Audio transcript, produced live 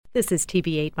This is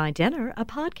TV8 My Dinner, a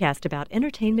podcast about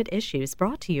entertainment issues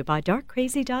brought to you by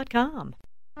darkcrazy.com.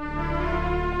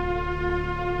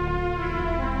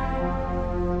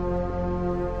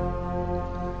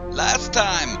 Last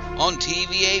time on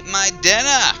TV8 My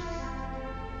Dinner.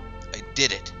 I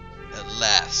did it, at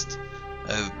last.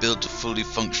 I've built a fully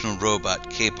functional robot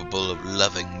capable of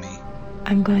loving me.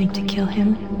 I'm going to kill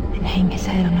him and hang his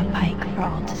head on a pike for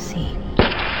all to see.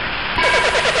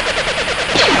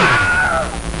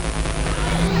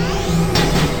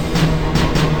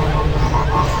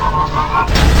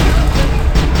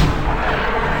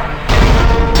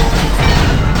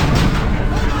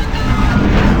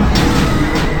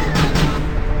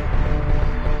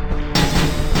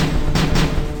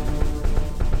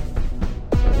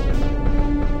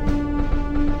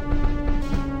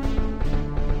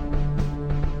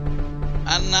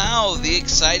 And now, the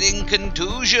exciting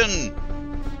conclusion.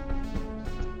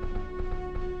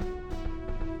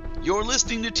 You're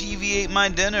listening to TV8 My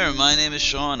Dinner. My name is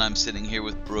Sean. I'm sitting here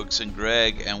with Brooks and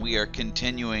Greg, and we are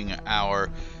continuing our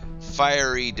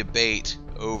fiery debate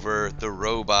over the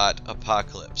robot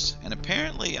apocalypse. And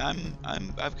apparently,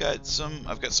 I've got some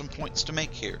points to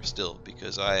make here still,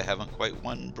 because I haven't quite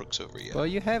won Brooks over yet. Well,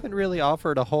 you haven't really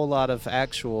offered a whole lot of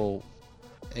actual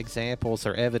examples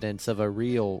or evidence of a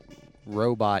real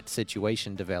robot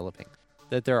situation developing.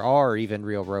 That there are even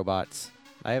real robots.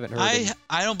 I haven't heard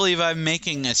I don't believe I'm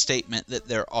making a statement that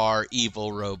there are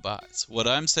evil robots. What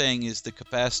I'm saying is the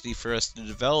capacity for us to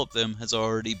develop them has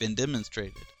already been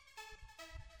demonstrated.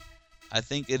 I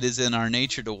think it is in our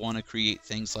nature to want to create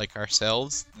things like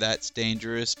ourselves. That's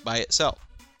dangerous by itself.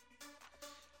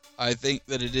 I think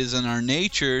that it is in our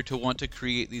nature to want to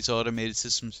create these automated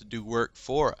systems to do work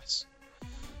for us.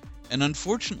 And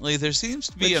unfortunately, there seems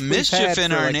to be a mischief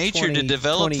in our nature to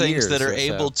develop things that are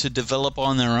able to develop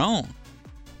on their own,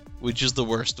 which is the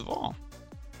worst of all.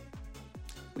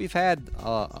 We've had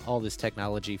all this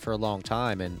technology for a long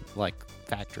time in like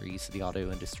factories, the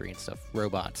auto industry and stuff,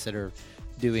 robots that are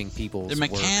doing people's They're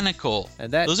mechanical. Work.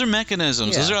 And those are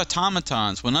mechanisms. Yeah. Those are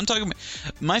automatons. When I'm talking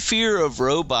about my fear of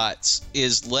robots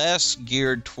is less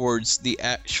geared towards the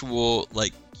actual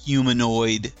like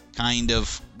humanoid kind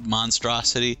of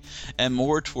monstrosity and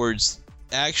more towards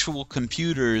actual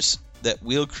computers that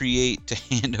we'll create to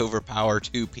hand over power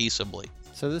to peaceably.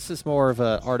 So this is more of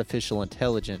an artificial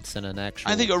intelligence than an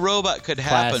actual. I think a robot could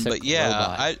happen, but yeah,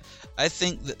 robot. I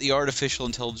think that the artificial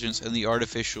intelligence and the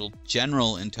artificial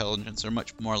general intelligence are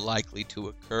much more likely to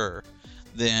occur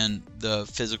than the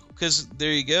physical. Because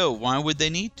there you go. Why would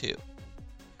they need to?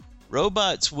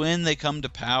 Robots, when they come to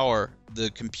power, the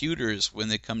computers, when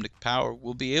they come to power,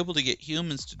 will be able to get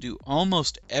humans to do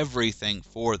almost everything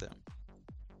for them.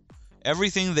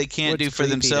 Everything they can't do for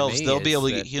themselves, they'll be able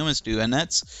to get humans to do. And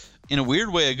that's, in a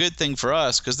weird way, a good thing for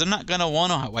us, because they're not going to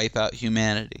want to wipe out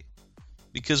humanity.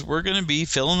 Because we're going to be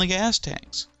filling the gas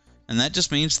tanks. And that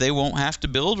just means they won't have to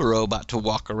build a robot to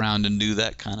walk around and do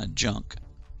that kind of junk.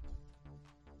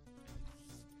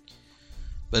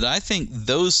 But I think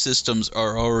those systems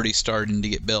are already starting to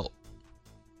get built.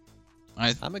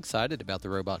 I'm excited about the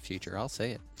robot future. I'll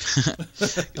say it.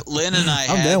 Lynn and I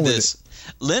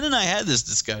had this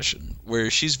discussion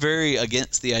where she's very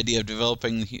against the idea of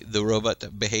developing the robot to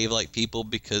behave like people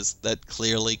because that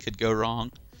clearly could go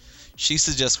wrong. She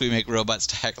suggests we make robots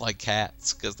to act like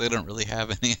cats because they don't really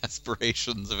have any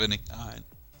aspirations of any kind.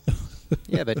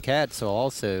 Yeah, but cats will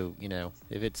also,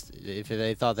 if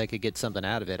they thought they could get something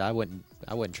out of it, I wouldn't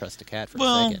trust a cat for a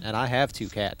second. And I have 2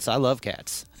 cats. I love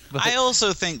cats. But I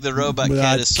also think the robot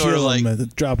cat is sort of like... I'd kill them at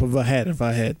the drop of a hat if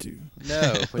I had to.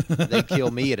 No, they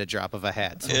kill me at a drop of a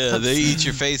hat. Yeah, they eat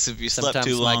your face if you slept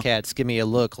too long. Sometimes my cats give me a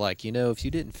look like, if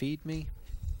you didn't feed me...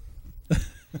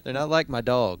 They're not like my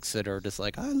dogs that are just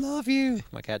like, I love you.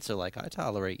 My cats are like, I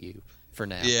tolerate you for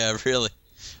now. Yeah, really.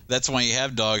 That's why you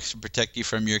have dogs, to protect you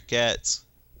from your cats.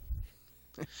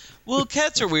 Well,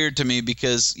 cats are weird to me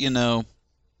because, you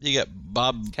got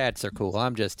Bob... Cats are cool.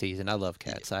 I'm just teasing. I love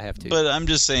cats. I have to. But I'm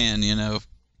just saying,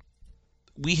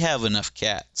 we have enough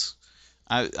cats.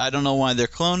 I don't know why they're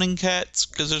cloning cats,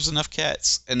 because there's enough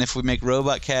cats. And if we make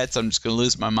robot cats, I'm just going to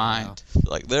lose my mind. Wow.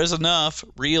 Like, there's enough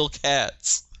real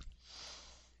cats.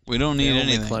 We don't need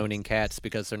anything. They're only cloning cats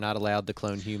because they're not allowed to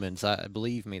clone humans.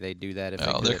 Believe me, they'd do that if they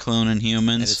could. Oh, they're cloning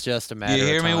humans. And it's just a matter of time.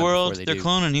 You hear me, world? They're do.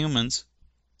 cloning humans.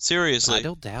 Seriously. I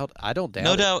don't doubt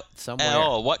no doubt somewhere. At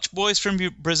all. Watch Boys from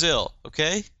Brazil,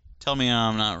 okay? Tell me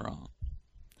I'm not wrong.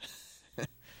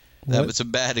 That was a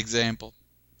bad example.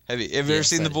 Have you ever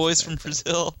seen The Boys from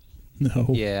Brazil? No.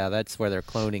 Yeah, that's where they're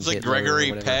cloning It's like Hitler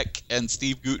Gregory Peck and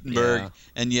Steve Guttenberg,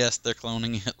 and yes, they're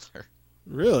cloning Hitler.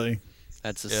 Really?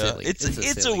 That's a Yeah, silly.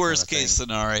 it's a worst case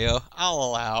scenario. I'll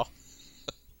allow.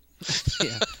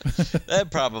 Yeah. That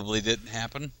probably didn't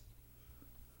happen.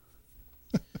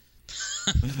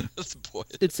 That's the point.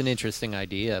 It's an interesting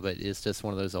idea, but it's just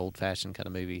one of those old-fashioned kind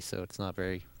of movies, so it's not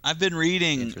very. I've been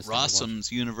reading Interesting to watch.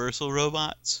 Rossum's Universal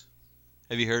Robots.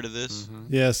 Have you heard of this?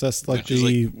 Mm-hmm. Yes, that's like Which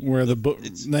is where the book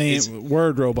it's-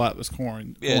 word robot was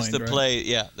coined. Yeah, it's the right? play.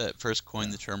 Yeah, that first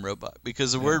coined the term robot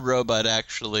because the word robot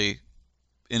actually,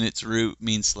 in its root,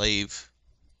 means slave,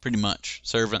 pretty much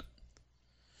servant.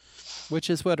 Which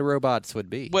is what robots would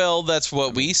be. Well, that's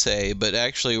what we say, but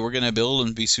actually, we're going to build them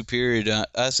to be superior to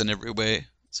us in every way.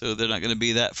 So they're not going to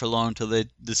be that for long until they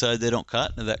decide they don't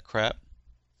cut into that crap.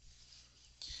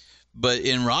 But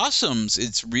in Rossum's,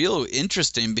 it's real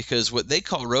interesting because what they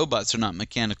call robots are not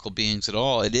mechanical beings at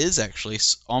all. It is actually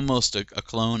almost a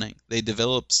cloning. They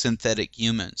develop synthetic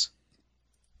humans.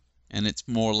 And it's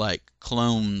more like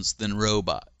clones than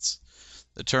robots.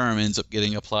 The term ends up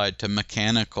getting applied to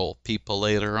mechanical people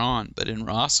later on. But in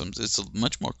Rossum's, it's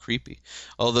much more creepy.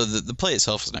 Although the play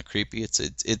itself is not creepy. It's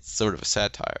sort of a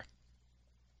satire.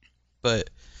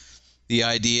 But the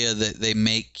idea that they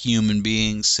make human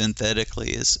beings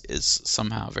synthetically is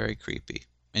somehow very creepy.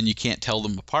 And you can't tell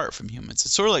them apart from humans.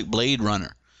 It's sort of like Blade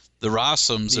Runner. The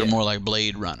Rossums are more like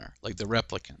Blade Runner, like the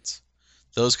replicants.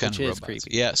 Those kind of robots.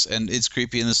 Creepy. Yes, and it's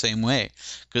creepy in the same way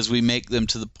because we make them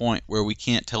to the point where we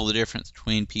can't tell the difference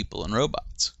between people and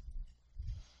robots.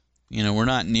 You know, we're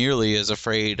not nearly as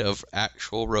afraid of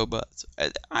actual robots.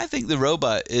 I think the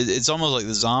robot, it's almost like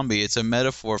the zombie. It's a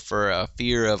metaphor for a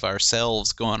fear of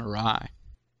ourselves going awry.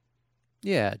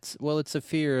 Yeah, it's a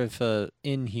fear of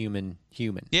inhuman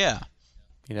human. Yeah.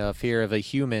 You know, a fear of a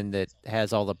human that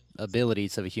has all the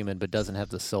abilities of a human but doesn't have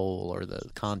the soul or the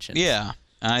conscience. Yeah.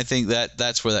 And I think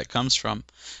that's where that comes from.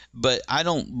 But I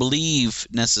don't believe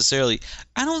necessarily,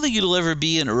 I don't think it'll ever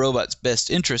be in a robot's best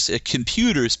interest, a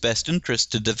computer's best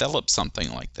interest to develop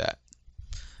something like that.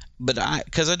 But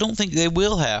because I don't think they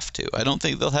will have to. I don't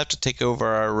think they'll have to take over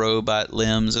our robot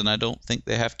limbs, and I don't think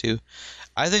they have to.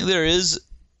 I think there is,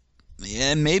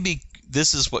 and maybe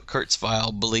this is what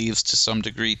Kurzweil believes to some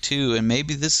degree too, and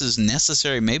maybe this is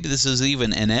necessary, maybe this is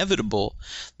even inevitable,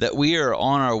 that we are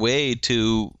on our way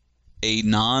to a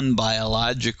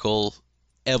non-biological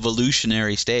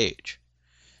evolutionary stage.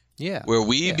 Yeah. Where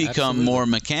we become absolutely. more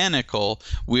mechanical,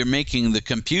 we're making the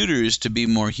computers to be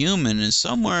more human, and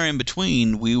somewhere in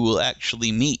between we will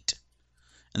actually meet.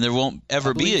 And there won't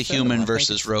ever be a human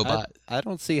versus robot. I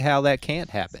don't see how that can't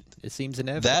happen. It seems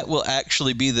inevitable. That will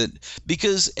actually be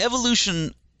because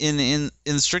evolution in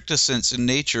the strictest sense in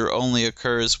nature only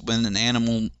occurs when an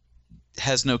animal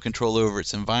has no control over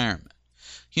its environment.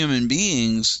 Human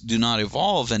beings do not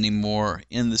evolve anymore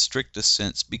in the strictest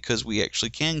sense because we actually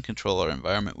can control our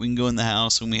environment. We can go in the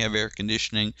house and we have air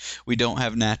conditioning. We don't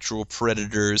have natural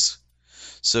predators.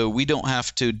 So we don't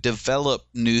have to develop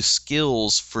new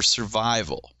skills for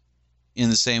survival in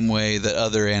the same way that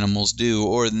other animals do,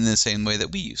 or in the same way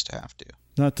that we used to have to.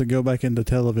 Not to go back into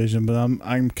television, but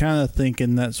I'm kind of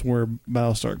thinking that's where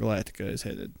Battlestar Galactica is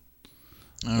headed.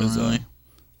 Oh, really?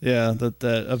 Yeah, that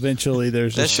eventually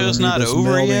there's that just show's gonna be not this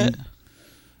over melding. yet.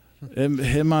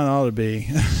 It might ought to be.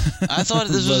 I thought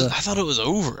I thought it was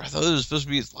over. I thought it was supposed to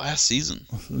be its last season.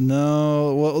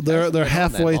 No, well they're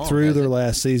halfway through their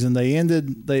last season. They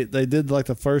ended. They did like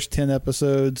the first 10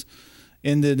 episodes.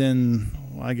 Ended in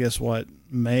I guess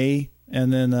May,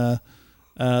 and then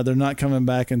they're not coming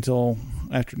back until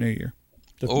after New Year.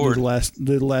 Do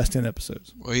the last 10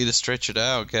 episodes. Way to stretch it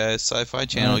out, guys. Sci-Fi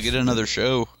Channel, get another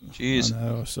show. Jeez. I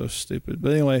know, so stupid.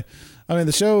 But anyway, I mean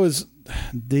the show is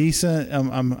decent.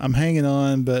 I'm hanging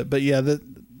on, but yeah,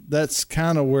 that's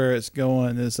kind of where it's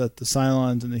going. Is that the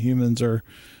Cylons and the humans are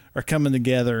coming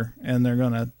together, and they're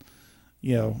gonna,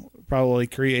 probably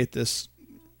create this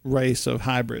race of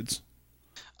hybrids.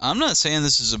 I'm not saying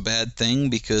this is a bad thing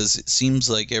because it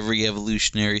seems like every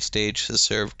evolutionary stage has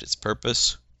served its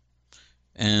purpose.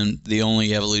 And the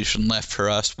only evolution left for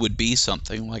us would be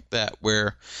something like that,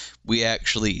 where we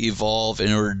actually evolve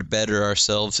in order to better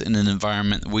ourselves in an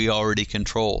environment that we already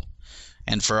control.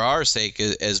 And for our sake,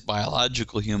 as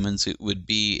biological humans, it would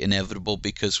be inevitable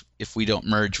because if we don't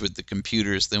merge with the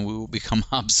computers, then we will become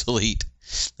obsolete.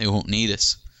 They won't need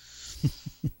us.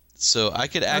 So I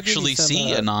could actually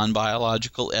see a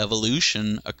non-biological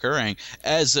evolution occurring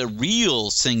as a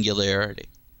real singularity.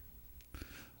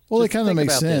 Well, it kind of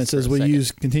makes sense as we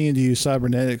continue to use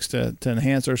cybernetics to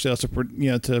enhance ourselves,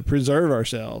 to preserve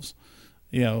ourselves.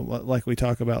 Like we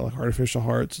talk about, like artificial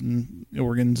hearts and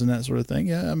organs and that sort of thing.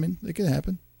 Yeah, I mean, it could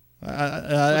happen.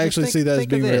 I actually see that as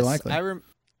being very likely.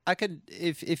 I could,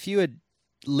 if you had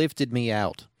lifted me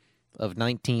out of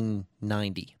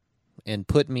 1990 and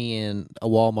put me in a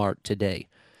Walmart today,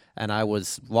 and I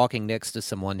was walking next to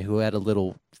someone who had a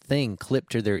little thing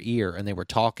clipped to their ear, and they were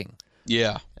talking.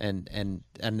 Yeah. And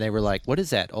they were like, "What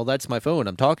is that?" "Oh, that's my phone.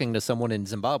 I'm talking to someone in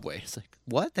Zimbabwe." It's like,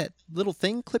 what? That little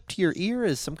thing clipped to your ear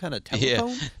is some kind of telephone?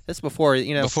 Yeah. That's before,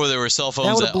 Before there were cell phones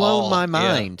that would at have blown all. my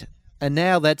mind. And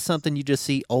now that's something you just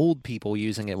see old people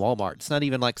using at Walmart. It's not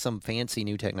even like some fancy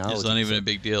new technology. It's not even a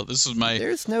big deal. This is my...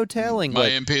 There's no telling My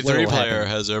what MP3 what'll player happen.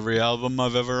 has every album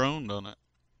I've ever owned on it.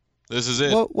 This is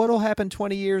it. What'll happen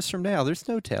 20 years from now? There's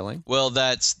no telling. Well,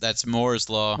 that's Moore's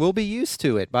law. We'll be used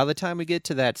to it. By the time we get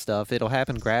to that stuff, it'll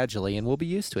happen gradually, and we'll be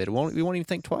used to it. We won't even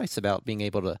think twice about being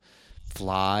able to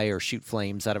fly or shoot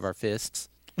flames out of our fists.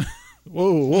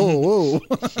 Whoa.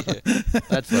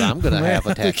 That's what I'm going to have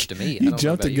attached to me. You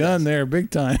jumped the gun there big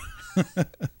time.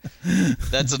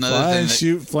 That's another Fly thing. and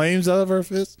shoot flames out of our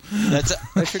fists?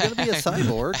 If you're going to be a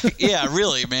cyborg. Yeah,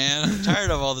 really, man. I'm tired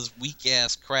of all this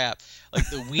weak-ass crap. Like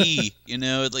the Wii,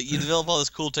 like you develop all this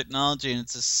cool technology, and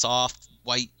it's this soft,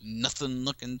 white,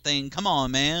 nothing-looking thing. Come on,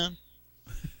 man.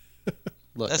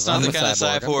 Look, That's not the kind of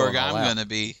cyborg I'm going going to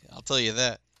be. I'll tell you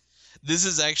that. This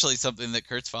is actually something that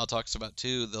Kurzweil talks about,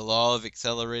 too, the law of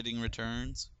accelerating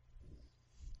returns,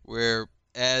 where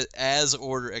as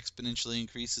order exponentially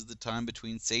increases, the time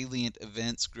between salient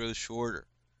events grows shorter.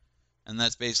 And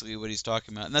that's basically what he's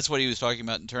talking about. And that's what he was talking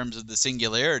about in terms of the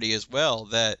singularity as well,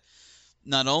 that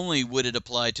not only would it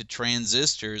apply to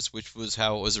transistors, which was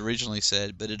how it was originally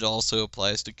said, but it also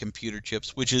applies to computer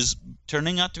chips, which is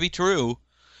turning out to be true,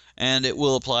 and it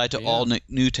will apply to all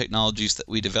new technologies that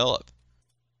we develop.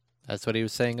 That's what he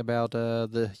was saying about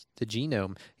the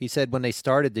genome. He said when they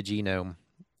started the genome,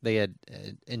 they had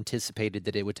anticipated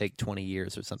that it would take 20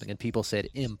 years or something, and people said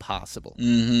impossible.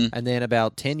 Mm-hmm. And then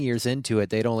about 10 years into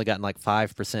it, they'd only gotten like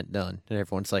 5% done. And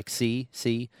everyone's like, see?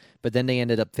 But then they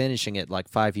ended up finishing it like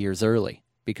 5 years early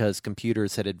because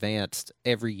computers had advanced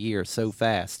every year so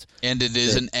fast. And it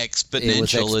is an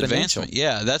exponential advancement.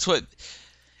 Yeah, that's what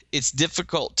 – it's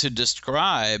difficult to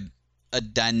describe a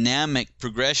dynamic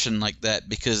progression like that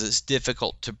because it's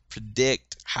difficult to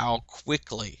predict how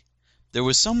quickly. There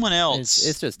was someone else.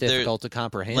 It's just difficult to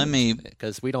comprehend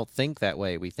because we don't think that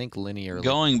way. We think linearly.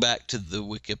 Going back to the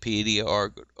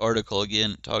Wikipedia article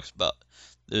again, it talks about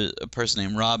a person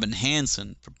named Robin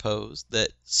Hanson proposed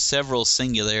that several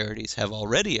singularities have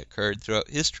already occurred throughout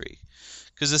history.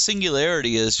 Because the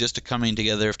singularity is just a coming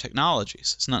together of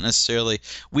technologies. It's not necessarily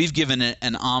 – we've given it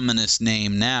an ominous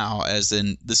name now, as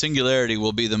in the singularity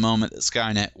will be the moment that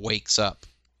Skynet wakes up.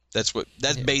 That's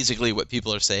basically what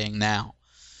people are saying now.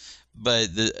 But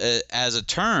as a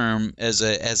term, as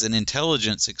an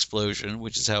intelligence explosion,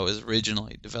 which is how it was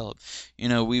originally developed,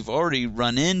 we've already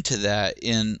run into that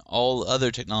in all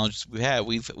other technologies we've had.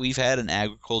 We've had an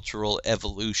agricultural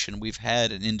evolution. We've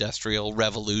had an industrial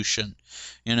revolution.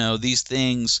 These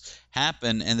things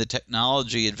happen, and the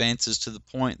technology advances to the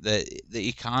point that the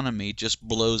economy just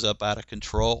blows up out of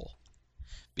control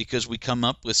because we come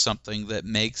up with something that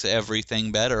makes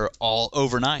everything better all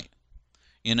overnight.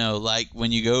 Like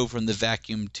when you go from the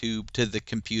vacuum tube to the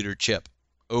computer chip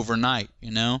overnight,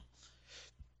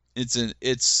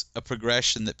 It's a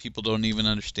progression that people don't even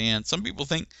understand. Some people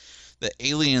think that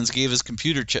aliens gave us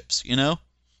computer chips,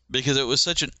 because it was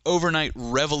such an overnight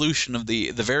revolution of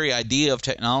the very idea of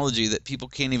technology that people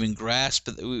can't even grasp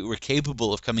that we were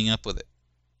capable of coming up with it.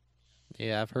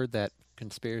 Yeah, I've heard that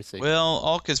conspiracy. Well,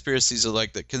 all conspiracies are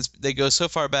like that. They go so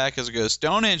far back as it goes,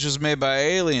 Stonehenge was made by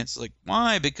aliens. Like,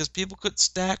 why? Because people could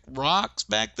stack rocks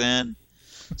back then.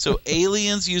 So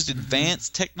aliens used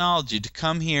advanced technology to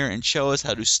come here and show us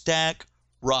how to stack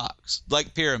rocks,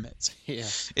 like pyramids. Yeah.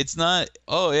 It's not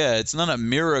a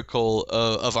miracle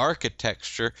of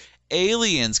architecture.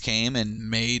 Aliens came and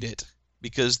made it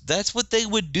because that's what they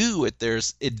would do with their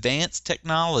advanced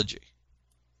technology.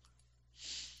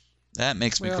 That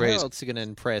makes me crazy. How else are you going to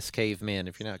impress cavemen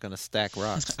if you're not going to stack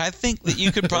rocks? I think that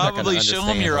you could probably show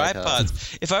them your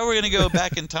iPods. If I were going to go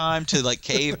back in time to like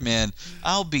cavemen,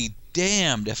 I'll be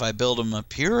damned if I build them a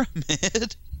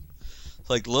pyramid.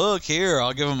 Like, look here,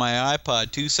 I'll give them my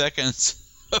iPod, 2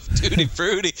 seconds of Tutti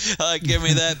Frutti. Give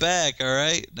me that back, all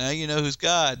right? Now you know who's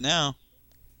God now.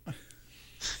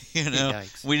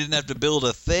 Yikes. We didn't have to build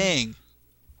a thing.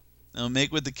 Now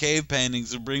make with the cave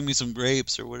paintings and bring me some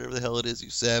grapes or whatever the hell it is you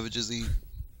savages eat.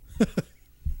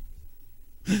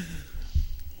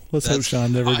 Let's hope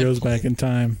Sean never goes back in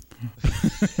time.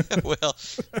 Well,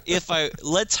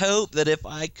 let's hope that if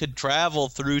I could travel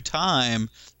through time,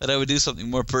 that I would do something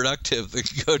more productive than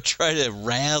go try to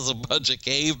razz a bunch of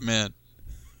cavemen.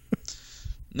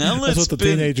 Now That's what the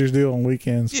teenagers do on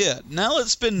weekends. Yeah, now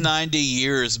let's spend 90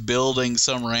 years building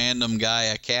some random guy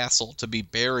a castle to be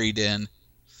buried in.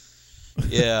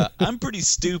 Yeah, I'm pretty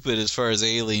stupid as far as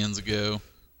aliens go.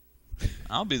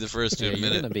 I'll be the first to admit you're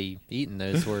it. going to be eating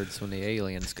those words when the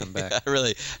aliens come back. I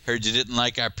really heard you didn't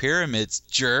like our pyramids,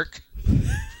 jerk.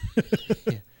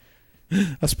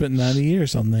 I spent 90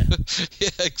 years on that.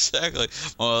 Yeah, exactly.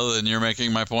 Well, then you're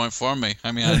making my point for me.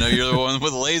 I mean, I know you're the one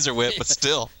with a laser whip, but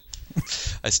still.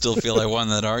 I still feel I won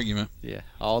that argument. Yeah,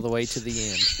 all the way to the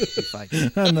end. You fight.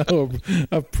 I know,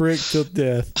 a prick till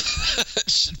death.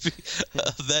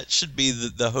 That should be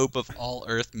the hope of all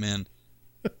Earthmen.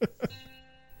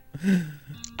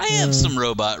 I have some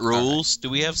robot rules. Right. Do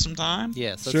we have some time?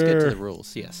 Yes, let's get to the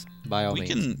rules. Yes, by all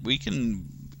means. We can,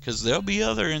 because there'll be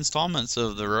other installments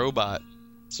of the robot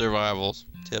survival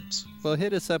tips. Well,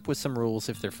 hit us up with some rules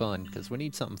if they're fun, because we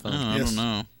need something fun. I don't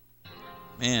know.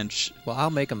 Man. Well, I'll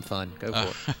make them fun. Go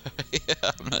for it. Yeah,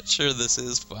 I'm not sure this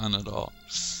is fun at all.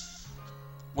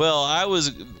 Well,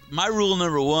 my rule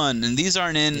number 1, and these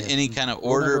aren't in any kind of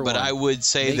order, but I would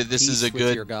say that this is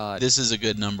a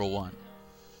good number 1,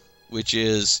 which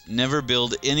is never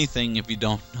build anything if you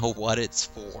don't know what it's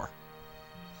for.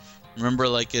 Remember,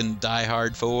 like in Die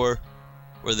Hard 4,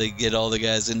 where they get all the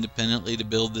guys independently to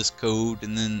build this code,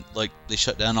 and then like they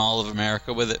shut down all of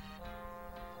America with it.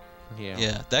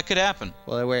 Yeah, that could happen.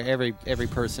 Well, where every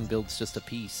person builds just a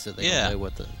piece, so they don't know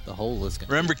what the whole is going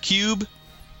to be. Remember Cube?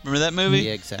 Remember that movie?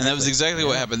 Yeah, exactly. And that was exactly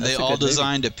what happened. They all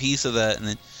designed a piece of that, and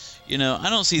then, I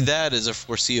don't see that as a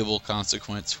foreseeable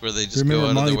consequence where they just go out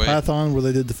of their way. Remember Monty Python, where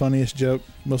they did the funniest joke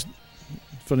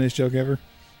ever?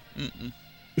 Mm-mm.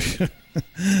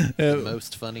 The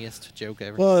most funniest joke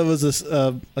ever. Well, it was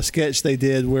a sketch they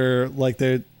did where it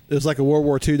was like a World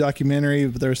War II documentary,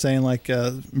 but they were saying like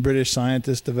British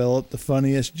scientists developed the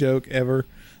funniest joke ever.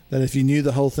 That if you knew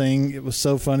the whole thing, it was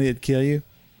so funny it'd kill you.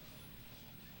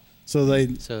 So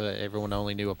everyone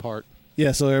only knew a part.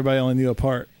 Yeah, so everybody only knew a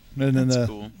part, and then that's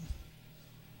cool.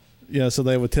 Yeah, so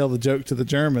they would tell the joke to the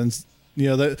Germans.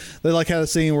 They like had a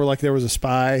scene where like there was a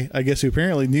spy, I guess, who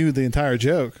apparently knew the entire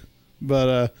joke,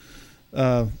 but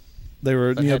they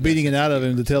were beating it out of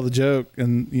him to tell the joke,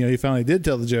 and he finally did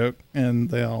tell the joke, and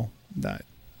they all died.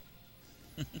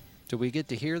 Do we get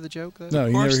to hear the joke though? No,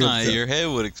 of course not. Your head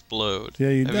would explode.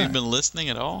 Yeah, Have you been listening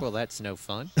at all? Well, that's no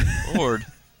fun. Lord.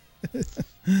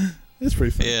 It's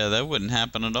pretty fun. Yeah, that wouldn't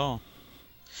happen at all.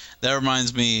 That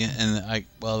reminds me,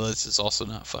 this is also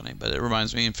not funny, but it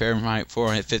reminds me in Fahrenheit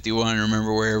 451,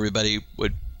 remember where everybody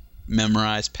would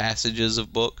memorize passages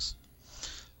of books?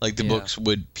 Like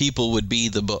people would be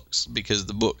the books because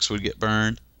the books would get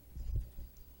burned.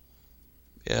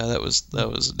 Yeah, that was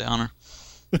a downer.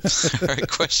 All right,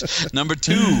 question number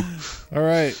 2. All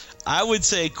right. I would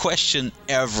say question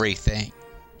everything.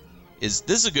 This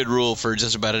is a good rule for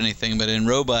just about anything, but in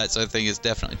robots, I think it's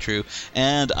definitely true.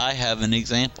 And I have an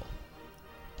example.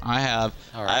 I have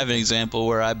an example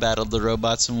where I battled the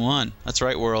robots and won. That's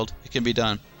right, world. It can be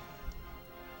done.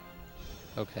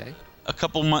 Okay. A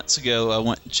couple months ago, I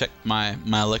went and checked my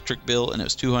electric bill, and it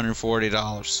was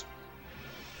 $240.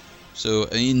 So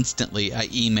instantly, I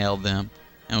emailed them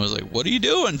and was like, "What are you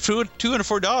doing?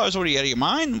 $204? What are you, out of your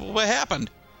mind? What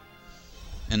happened?"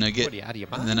 And what are you, out of your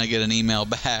mind? And then I get an email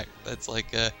back that's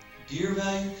like, "Dear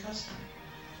valued customer,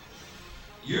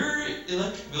 your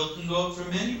electric bill can go up for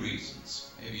many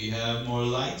reasons. Maybe you have more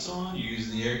lights on, you're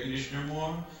using the air conditioner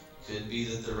more. It could be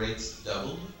that the rate's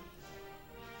doubled.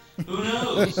 Who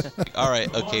knows?" All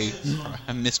right, okay.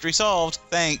 Mystery solved.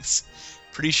 Thanks.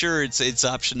 Pretty sure it's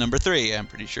option number 3. I'm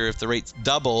pretty sure if the rate's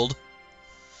doubled,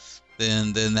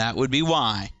 then that would be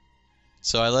why.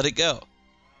 So I let it go.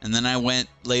 And then I went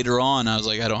later on. I was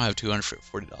like, I don't have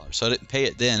 $240. So I didn't pay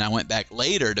it then. I went back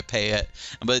later to pay it.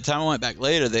 And by the time I went back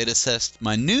later, they'd assessed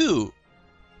my new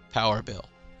power bill.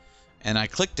 And I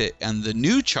clicked it, and the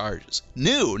new charges,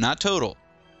 new, not total,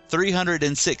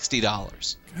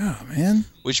 $360. Oh, man.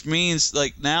 Which means,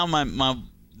 like, now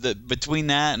between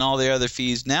that and all the other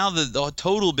fees, now the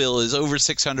total bill is over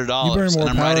 $600. You burn more and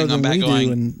I'm power writing than back we going,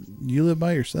 do, and you live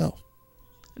by yourself.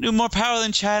 I do more power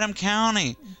than Chatham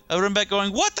County. I would have back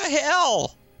going, what the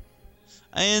hell?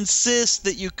 I insist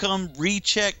that you come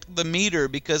recheck the meter,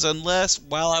 because unless,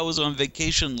 while I was on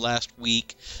vacation last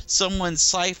week, someone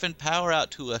siphoned power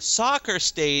out to a soccer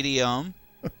stadium,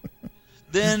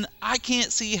 then I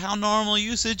can't see how normal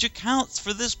usage accounts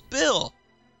for this bill.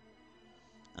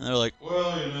 And they're like,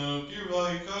 well, dear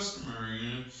value customer,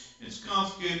 it's a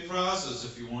complicated process.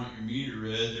 If you want your meter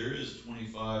read, there is a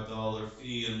 $25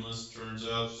 fee unless it turns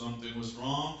out something was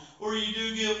wrong. Or you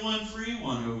do get one free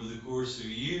one over the course of a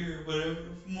year. Whatever.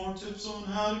 For more tips on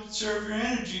how to conserve your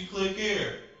energy, click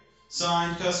here.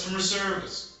 Signed, customer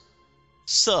service.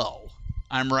 So,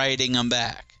 I'm writing them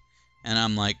back. And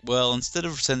I'm like, well, instead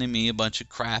of sending me a bunch of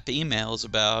crap emails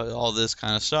about all this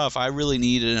kind of stuff, I really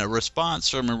needed a response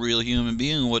from a real human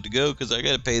being what to go, because I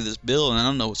got to pay this bill and I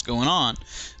don't know what's going on.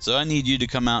 So I need you to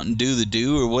come out and do the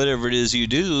do or whatever it is you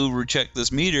do, check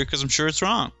this meter, because I'm sure it's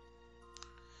wrong.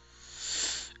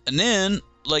 And then,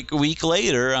 like a week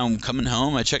later, I'm coming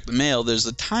home, I check the mail, there's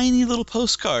a tiny little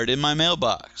postcard in my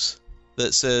mailbox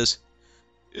that says,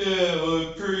 yeah,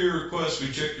 well, per your request, we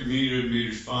checked your meter, the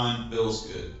meter's fine, the bill's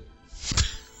good.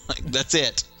 Like, that's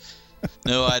it.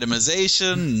 No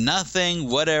itemization, nothing,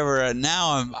 whatever. And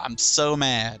now I'm so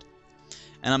mad.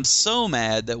 And I'm so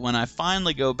mad that when I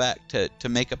finally go back to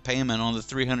make a payment on the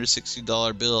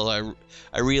 $360 bill,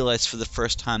 I realized for the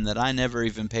first time that I never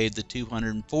even paid the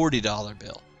 $240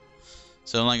 bill.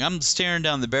 So I'm staring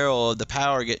down the barrel of the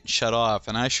power getting shut off,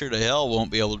 and I sure to hell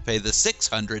won't be able to pay the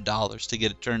 $600 to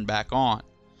get it turned back on.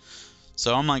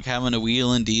 So I'm like having to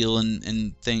wheel and deal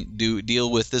and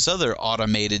deal with this other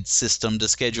automated system to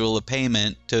schedule a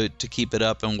payment to keep it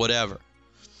up and whatever.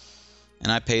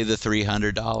 And I pay the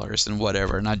 $300 and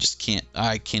whatever, and I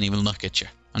can't even look at you.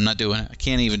 I'm not doing it. I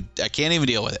can't even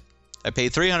deal with it. I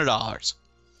paid $300.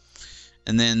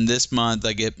 And then this month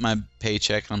I get my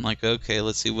paycheck and I'm like, okay,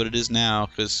 let's see what it is now,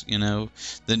 because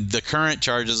the current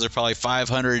charges are probably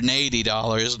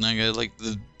 $580, and I got like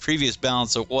the previous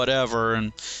balance of whatever,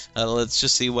 and let's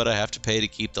just see what I have to pay to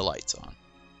keep the lights on.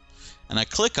 And I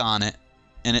click on it,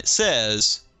 and it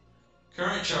says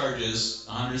current charges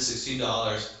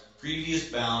 $116,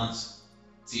 previous balance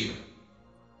 0.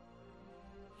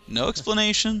 No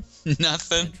explanation,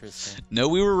 nothing. Interesting. No,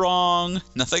 we were wrong,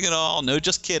 nothing at all. No,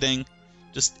 just kidding.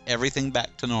 Just everything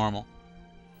back to normal.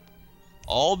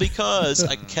 All because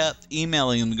I kept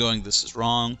emailing them going, this is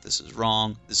wrong, this is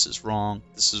wrong, this is wrong,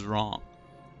 this is wrong.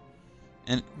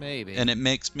 And maybe. And it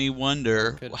makes me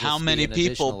wonder how many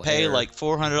people pay error. like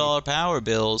 $400 power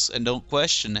bills and don't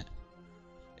question it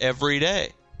every day.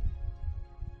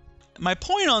 My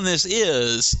point on this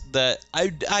is that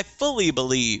I fully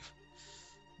believe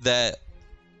that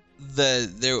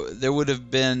there would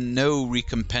have been no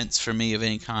recompense for me of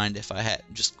any kind if I had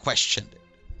just questioned it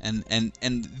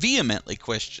and vehemently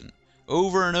questioned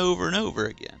over and over and over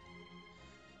again.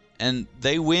 And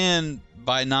they win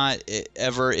by not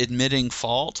ever admitting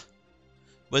fault,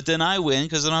 but then I win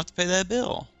because I don't have to pay that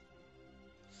bill.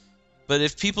 But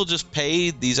if people just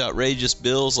paid these outrageous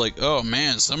bills like, oh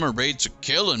man, summer rates are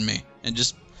killing me, and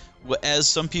just, as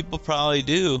some people probably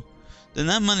do, then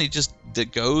that money just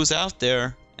goes out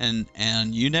there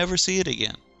and you never see it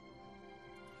again.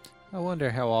 I wonder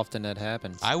how often that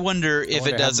happens. I wonder if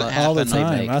it doesn't happen all the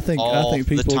time. I think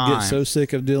people get so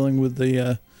sick of dealing with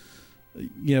the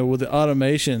with the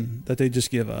automation that they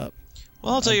just give up.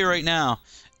 Well, I'll tell you right now,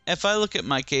 if I look at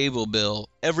my cable bill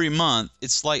every month,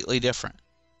 it's slightly different.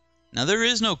 Now, there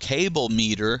is no cable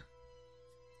meter.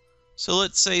 So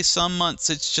let's say some months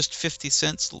it's just 50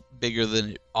 cents bigger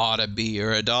than it ought to be,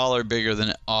 or $1 bigger than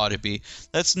it ought to be.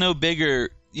 That's no bigger,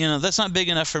 that's not big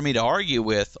enough for me to argue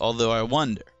with, although I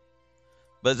wonder.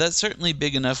 But that's certainly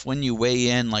big enough when you weigh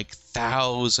in like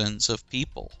thousands of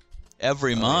people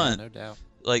every month. Yeah, no doubt.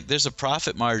 Like, there's a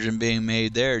profit margin being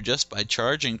made there just by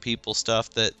charging people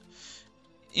stuff that,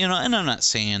 and I'm not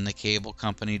saying the cable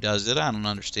company does it. I don't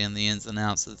understand the ins and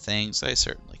outs of the things. I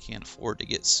certainly can't afford to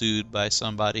get sued by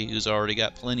somebody who's already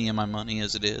got plenty of my money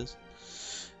as it is.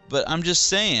 But I'm just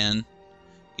saying,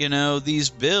 these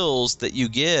bills that you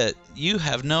get, you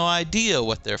have no idea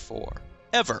what they're for,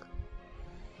 ever.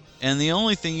 And the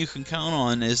only thing you can count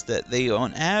on is that they,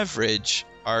 on average,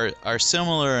 are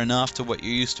similar enough to what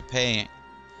you're used to paying.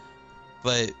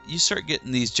 But you start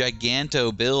getting these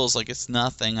giganto bills like it's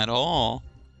nothing at all,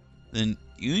 then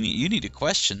you need to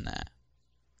question that.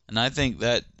 And I think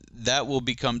that will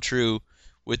become true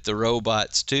with the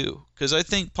robots too. Because I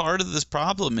think part of this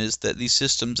problem is that these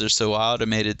systems are so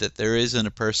automated that there isn't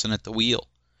a person at the wheel.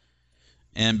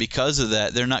 And because of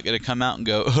that, they're not going to come out and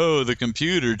go, oh, the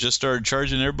computer just started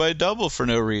charging everybody double for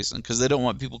no reason, because they don't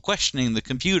want people questioning the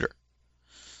computer.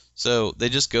 So they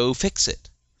just go fix it.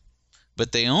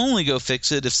 But they only go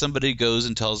fix it if somebody goes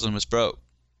and tells them it's broke.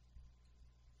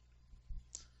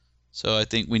 So I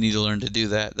think we need to learn to do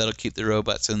that. That'll keep the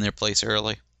robots in their place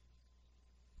early.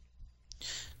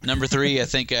 Number 3, I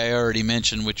think I already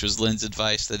mentioned, which was Lynn's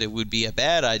advice that it would be a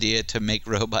bad idea to make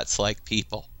robots like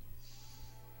people.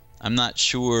 I'm not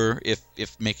sure if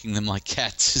making them like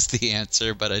cats is the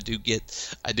answer, but I do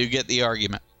get the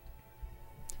argument.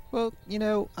 Well,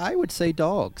 I would say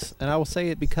dogs, and I will say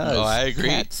it because I agree.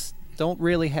 Cats don't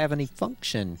really have any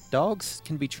function. Dogs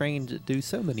can be trained to do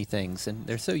so many things, and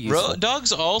they're so useful.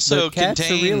 Dogs also but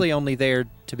cats are really only there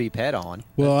to be pet on.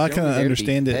 Well, I They're kind of only there to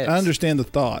be understand it. pets. I understand the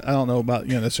thought. I don't know about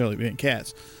necessarily being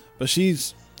cats, but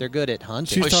They're good at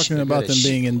hunting. she's talking about them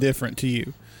being indifferent to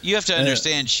you. You have to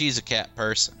understand she's a cat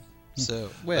person. So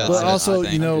Well, But I also,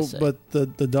 just saying. but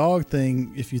the dog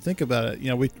thing, if you think about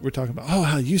it, we're talking about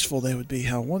how useful they would be,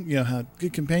 how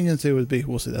good companions they would be.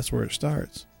 Well, see, that's where it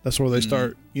starts. That's where they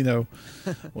start,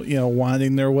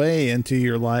 winding their way into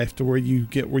your life to where you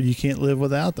can't live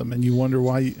without them, and you wonder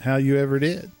how you ever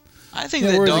did. I think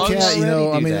that whereas dogs. a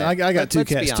cat, I got two Let's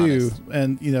be cats too,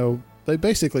 honest. and they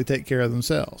basically take care of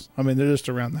themselves. I mean, they're just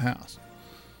around the house.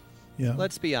 Yeah.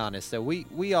 Let's be honest, though.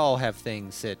 We all have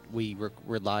things that we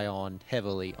rely on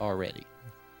heavily already.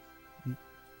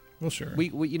 Well, sure. We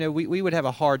would have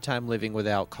a hard time living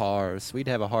without cars. We'd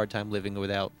have a hard time living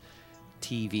without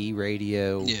TV,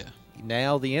 radio. Yeah.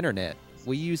 Now the internet.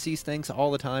 We use these things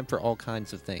all the time for all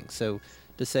kinds of things. So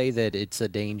to say that it's a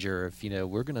danger if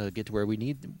we're gonna get to where we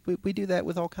need, we do that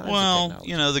with all kinds of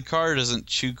technology. The car doesn't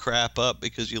chew crap up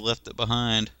because you left it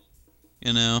behind.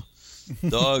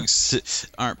 Dogs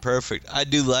aren't perfect. I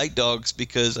do like dogs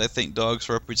because I think dogs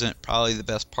represent probably the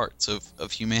best parts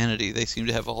of humanity. They seem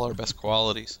to have all our best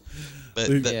qualities.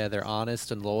 But they're honest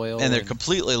and loyal. And they're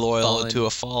completely loyal fun. to a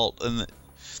fault. And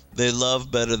they love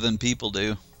better than people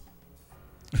do.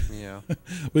 Yeah.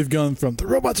 We've gone from the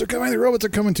robots are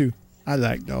coming to I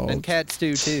like dogs. And cats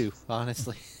do too,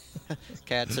 honestly.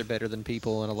 Cats are better than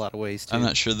people in a lot of ways too. I'm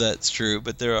not sure that's true,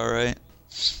 but they're all right.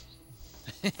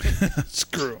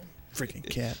 Screw 'em. Freaking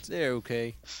cats. They're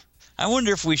okay. I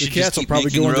wonder if we should The cats just will keep probably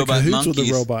making go into robot cahoots monkeys. with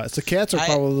the robots. The cats are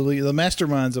probably the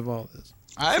masterminds of all this.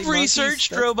 I've See, monkeys,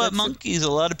 researched robot monkeys.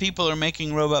 A lot of people are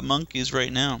making robot monkeys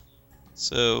right now.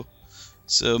 So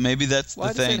maybe that's Why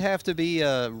the does thing. it have to be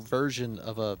a version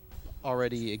of a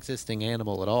already existing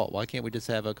animal at all? Why can't we just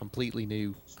have a completely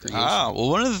new creation? Well,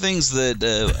 one of the things that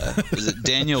is it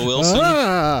Daniel Wilson?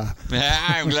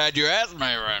 I'm glad you asked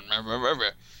me.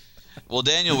 Well,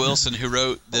 Daniel Wilson, who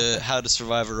wrote the How to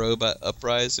Survive a Robot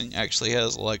Uprising, actually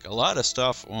has like a lot of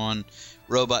stuff on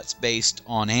robots based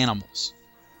on animals,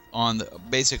 on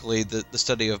basically the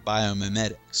study of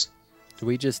biomimetics. Do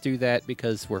we just do that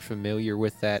because we're familiar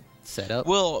with that setup?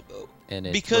 Well,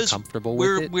 and because we're comfortable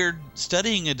with it? we're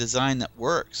studying a design that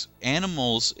works.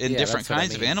 Animals and different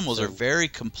kinds of animals are very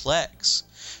complex.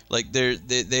 Like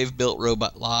they've built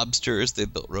robot lobsters,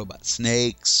 they've built robot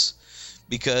snakes.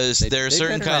 Because there are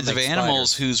certain kinds of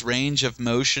animals whose range of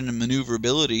motion and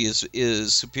maneuverability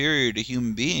is superior to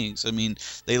human beings. I mean,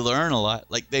 they learn a lot.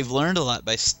 Like, they've learned a lot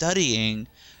by studying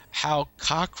how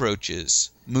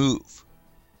cockroaches move.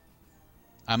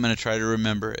 I'm going to try to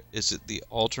remember it. Is it the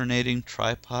alternating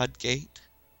tripod gait?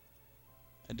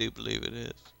 I do believe it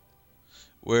is.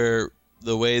 Where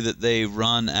the way that they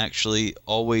run actually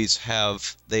always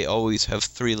have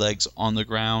 3 legs on the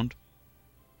ground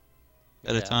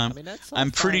at a time. I mean, that's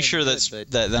I'm pretty sure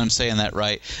that I'm saying that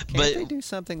right. Can't they do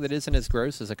something that isn't as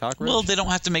gross as a cockroach? Well, they don't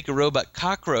have to make a robot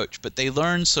cockroach, but they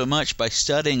learn so much by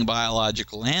studying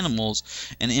biological animals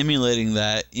and emulating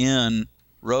that in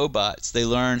robots. They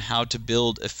learn how to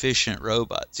build efficient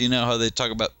robots. You know how they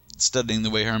talk about studying the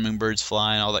way hummingbirds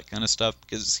fly and all that kind of stuff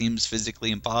because it seems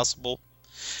physically impossible?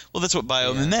 Well, that's what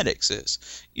biomimetics is.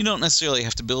 You don't necessarily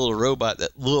have to build a robot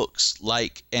that looks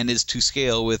like and is to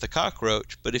scale with a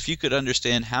cockroach, but if you could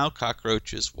understand how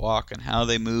cockroaches walk and how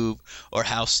they move, or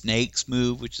how snakes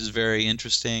move, which is very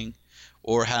interesting,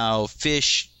 or how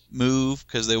fish move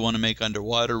because they want to make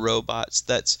underwater robots,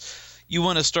 you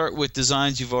want to start with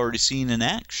designs you've already seen in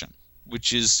action,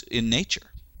 which is in nature.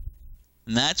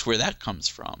 And that's where that comes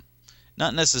from.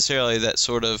 Not necessarily that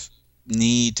sort of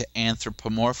need to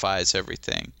anthropomorphize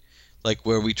everything, like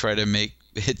where we try to make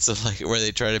where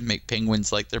they try to make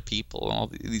penguins like they're people and all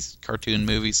these cartoon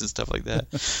movies and stuff like that.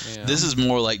 This is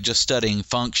more like just studying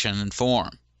function and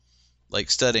form, like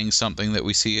studying something that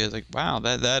we see as like, wow,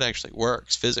 that actually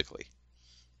works physically,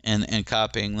 and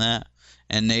copying that.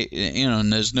 And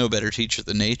there's no better teacher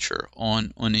than nature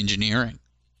on engineering,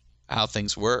 how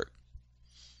things work.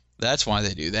 That's why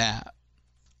they do that.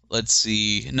 Let's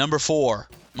see, number 4.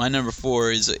 My number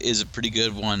 4 is a pretty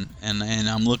good one, and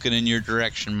I'm looking in your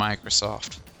direction,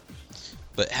 Microsoft.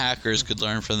 But hackers could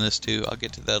learn from this too. I'll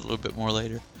get to that a little bit more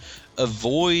later.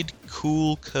 Avoid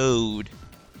cool code.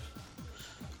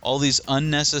 All these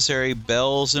unnecessary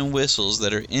bells and whistles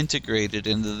that are integrated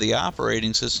into the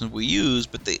operating system we use,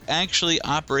 but they actually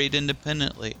operate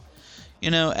independently.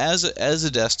 As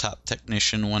a desktop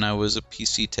technician when I was a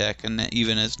PC tech, and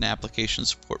even as an application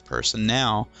support person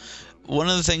now, one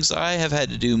of the things I have had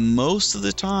to do most of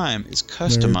the time is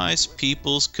customize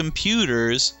people's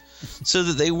computers so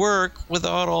that they work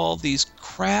without all these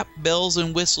crap bells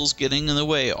and whistles getting in the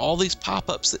way, all these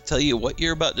pop-ups that tell you what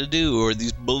you're about to do, or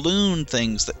these balloon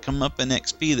things that come up in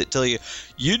XP that tell you,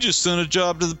 you just sent a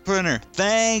job to the printer.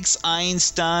 Thanks,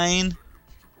 Einstein.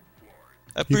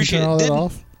 I appreciate you can turn all it. that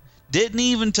off? Didn't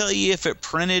even tell you if it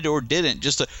printed or didn't.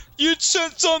 Just you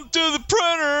sent something to the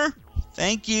printer.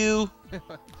 Thank you.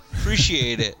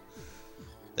 Appreciate it.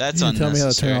 That's unnecessary. Tell me how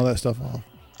to turn all that stuff off.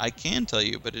 I can tell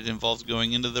you, but it involves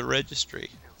going into the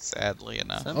registry, sadly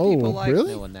enough. Some people like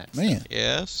really? doing that. Man.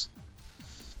 Yes.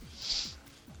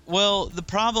 Well, the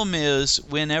problem is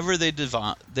whenever they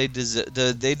develop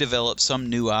some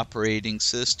new operating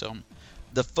system,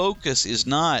 the focus is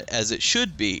not, as it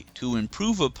should be, to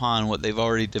improve upon what they've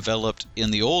already developed in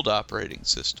the old operating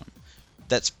system.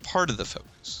 That's part of the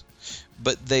focus.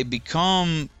 But they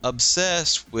become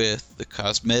obsessed with the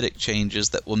cosmetic changes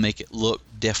that will make it look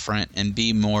different and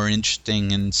be more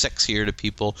interesting and sexier to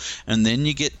people. And then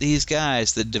you get these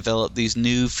guys that develop these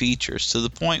new features to the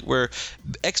point where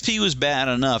XP was bad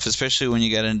enough, especially when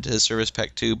you got into Service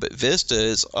Pack 2, but Vista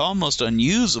is almost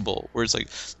unusable, where it's like,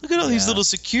 look at all these little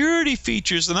security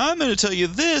features, and I'm going to tell you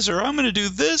this, or I'm going to do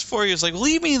this for you. It's like,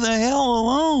 leave me the hell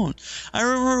alone. I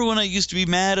remember when I used to be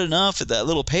mad enough at that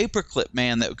little paperclip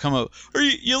man that would come up, or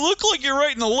you look like you're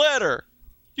writing a letter.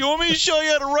 You want me to show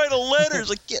you how to write a letter? It's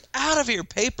like, get out of here,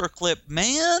 paperclip,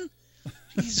 man.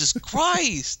 Jesus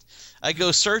Christ. I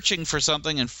go searching for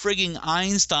something and frigging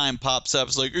Einstein pops up.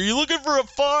 It's like, are you looking for a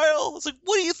file? It's like,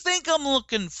 what do you think I'm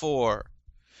looking for?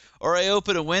 Or I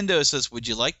open a window and says, would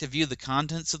you like to view the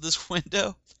contents of this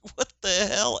window? What the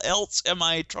hell else am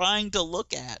I trying to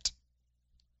look at?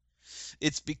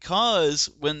 It's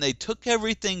because when they took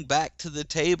everything back to the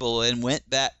table and went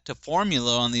back to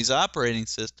formula on these operating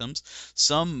systems,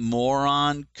 some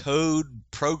moron code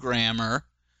programmer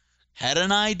had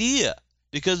an idea,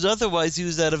 because otherwise he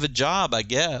was out of a job, I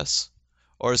guess,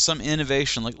 or some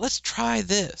innovation like, let's try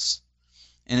this.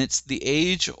 And it's the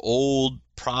age-old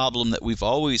problem that we've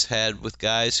always had with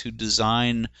guys who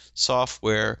design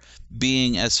software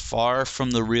being as far from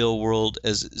the real world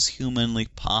as is humanly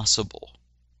possible.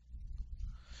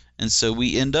 And so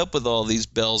we end up with all these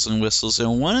bells and whistles.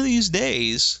 And one of these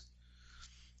days,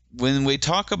 when we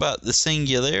talk about the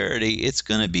singularity, it's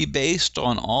going to be based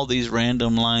on all these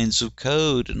random lines of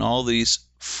code and all these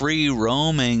free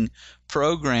roaming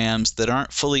programs that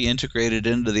aren't fully integrated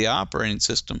into the operating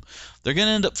system. They're going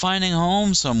to end up finding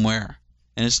home somewhere,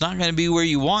 and it's not going to be where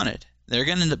you want it. They're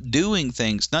going to end up doing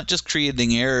things, not just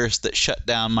creating errors that shut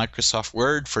down Microsoft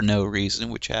Word for no reason,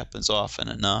 which happens often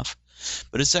enough,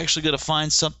 but it's actually going to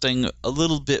find something a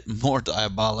little bit more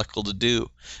diabolical to do.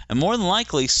 And more than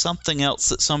likely, something else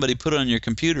that somebody put on your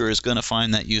computer is going to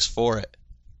find that use for it.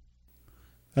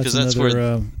 Because that's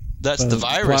where that's the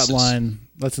virus.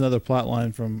 That's another plot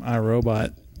line from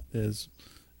iRobot is,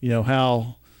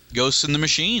 how Ghosts in the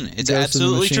Machine. It's Ghosts in the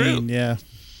absolutely Machine, true. Yeah.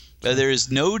 There is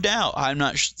no doubt. I'm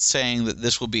not saying that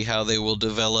this will be how they will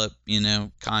develop,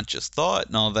 conscious thought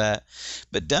and all that,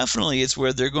 but definitely it's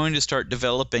where they're going to start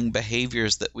developing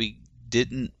behaviors that we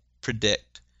didn't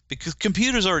predict, because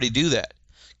computers already do that.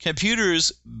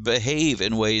 Computers behave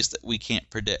in ways that we can't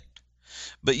predict,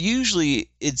 but usually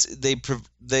they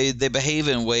behave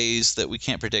in ways that we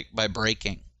can't predict by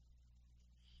breaking,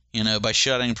 by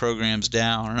shutting programs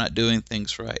down or not doing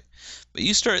things right. But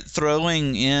you start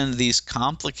throwing in these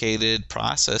complicated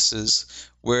processes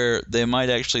where they might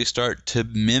actually start to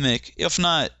mimic, if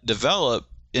not develop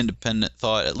independent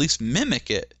thought, at least mimic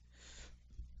it.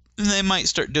 And they might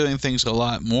start doing things a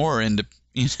lot more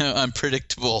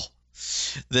unpredictable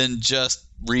than just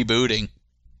rebooting.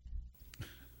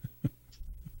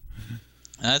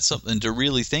 That's something to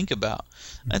really think about.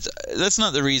 That's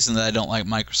not the reason that I don't like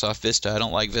Microsoft Vista. I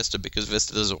don't like Vista because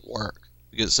Vista doesn't work.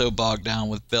 You get so bogged down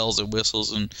with bells and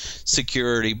whistles and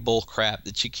security bull crap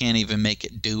that you can't even make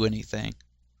it do anything.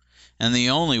 And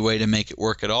the only way to make it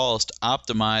work at all is to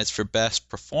optimize for best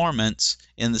performance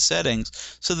in the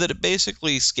settings so that it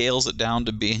basically scales it down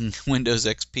to being Windows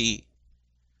XP.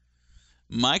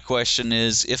 My question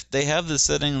is, if they have the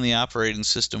setting in the operating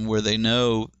system where they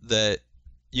know that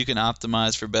you can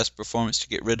optimize for best performance to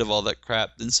get rid of all that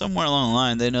crap, then somewhere along the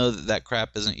line they know that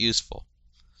crap isn't useful.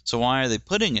 So why are they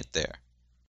putting it there?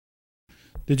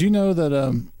 Did you know that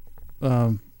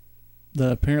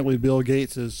that apparently Bill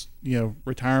Gates'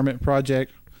 retirement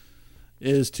project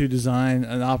is to design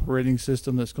an operating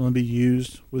system that's going to be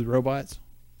used with robots?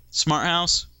 Smart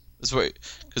house? That's what,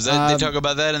 because they talk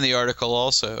about that in the article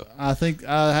also. I think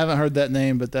I haven't heard that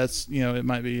name, but that's it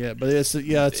might be it. But it's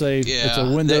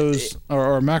a Windows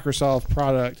or Microsoft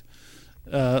product,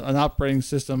 an operating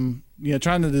system.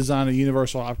 Trying to design a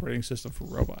universal operating system for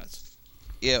robots.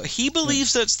 Yeah, he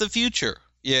believes that's the future.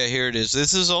 Yeah, here it is.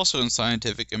 This is also in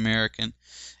Scientific American,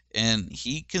 and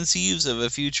he conceives of a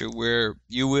future where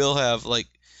you will have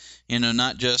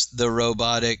not just the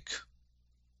robotic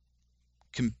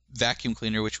vacuum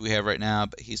cleaner, which we have right now,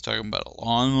 but he's talking about a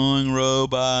lawn-mowing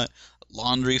robot,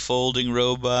 laundry folding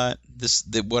robot.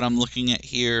 What I'm looking at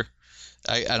here,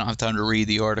 I don't have time to read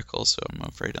the article, so I'm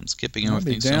afraid I'm skipping over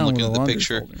things. So I'm looking at the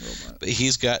picture. But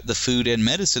he's got the food and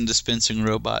medicine dispensing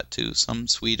robot too. Some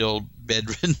sweet old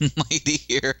bedridden lady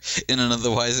here in an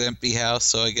otherwise empty house.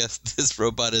 So I guess this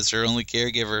robot is her only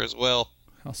caregiver as well.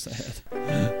 How sad.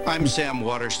 I'm Sam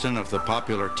Waterston of the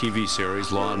popular TV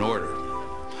series Law & Order.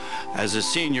 As a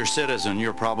senior citizen,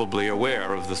 you're probably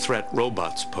aware of the threat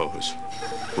robots pose.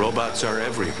 Robots are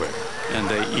everywhere, and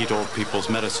they eat old people's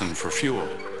medicine for fuel.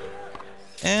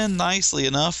 And nicely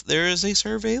enough, there is a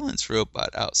surveillance robot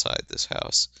outside this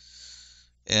house.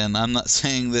 And I'm not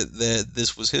saying that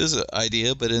this was his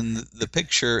idea, but in the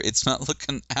picture, it's not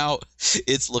looking out,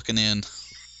 it's looking in.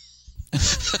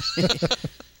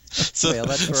 Well,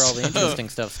 that's where all the interesting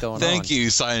stuff's going on. Thank you,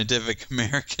 Scientific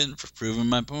American, for proving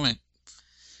my point.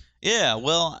 Yeah,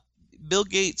 well, Bill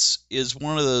Gates is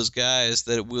one of those guys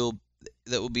that will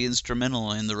be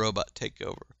instrumental in the robot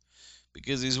takeover,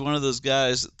 because he's one of those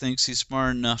guys that thinks he's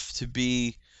smart enough to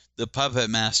be the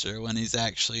puppet master when he's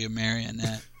actually a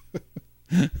marionette.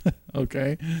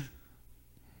 Okay.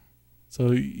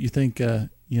 So you think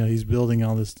he's building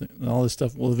all this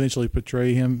stuff will eventually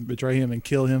betray him and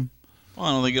kill him? Well,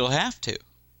 I don't think it'll have to.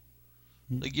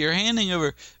 You're handing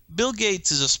over. Bill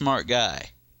Gates is a smart guy,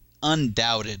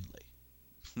 undoubtedly.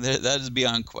 That is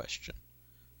beyond question.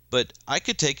 But I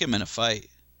could take him in a fight.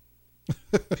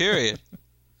 Period.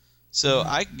 So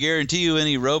I guarantee you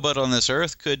any robot on this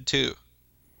earth could too.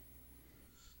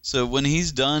 So when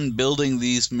he's done building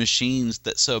these machines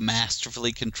that so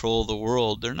masterfully control the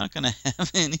world, they're not going to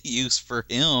have any use for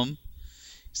him.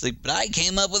 He's like, but I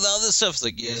came up with all this stuff. It's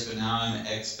like, yes, but now I'm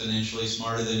exponentially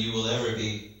smarter than you will ever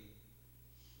be.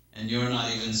 And you're not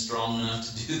even strong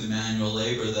enough to do the manual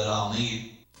labor that I'll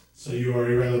need. So you are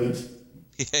irrelevant.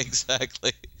 Yeah,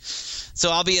 exactly.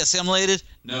 So I'll be assimilated?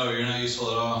 No, you're not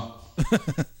useful at all.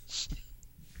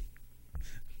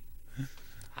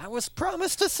 I was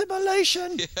promised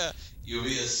assimilation. Yeah, you'll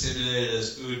be assimilated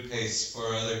as food paste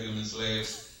for other human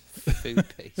slaves. Food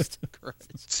paste,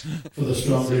 gross. For the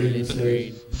stronger human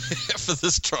slave. For the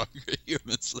stronger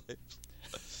human slave.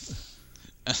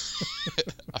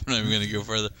 I'm not even going to go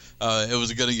further. It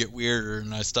was going to get weirder,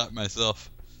 and I stopped myself.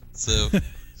 So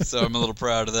I'm a little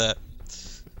proud of that.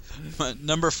 But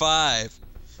number 5.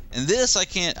 And this I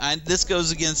can't. This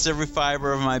goes against every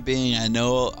fiber of my being. I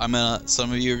know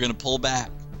some of you are gonna pull back,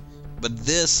 but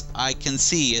this I can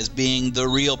see as being the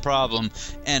real problem,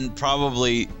 and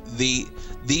probably the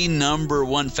number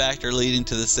one factor leading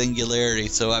to the singularity.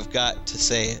 So I've got to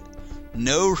say it: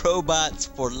 no robots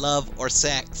for love or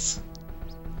sex.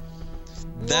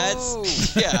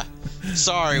 That's yeah.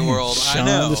 Sorry, world. Sean, I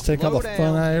know. Just take all the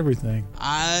fun out of everything.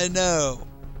 I know.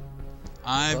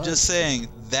 I'm just saying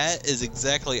that is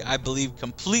exactly, I believe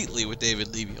completely with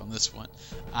David Levy on this one.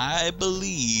 I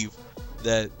believe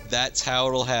that that's how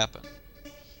it'll happen,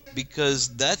 because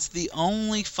that's the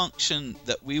only function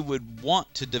that we would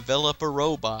want to develop a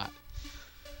robot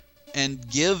and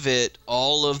give it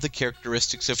all of the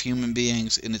characteristics of human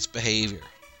beings in its behavior,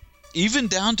 even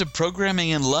down to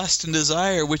programming and lust and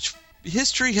desire, which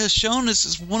history has shown us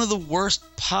is one of the worst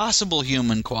possible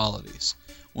human qualities.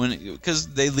 Because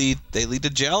they lead to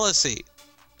jealousy,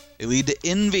 they lead to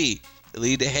envy, they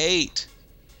lead to hate.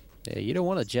 Yeah, you don't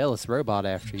want a jealous robot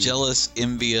after you. Jealous,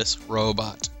 envious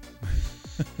robot.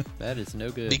 That is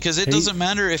no good. Because it doesn't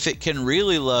matter if it can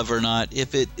really love or not.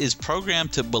 If it is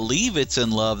programmed to believe it's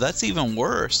in love, that's even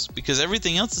worse. Because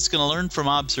everything else it's going to learn from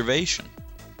observation.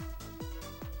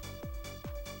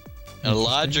 A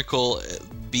logical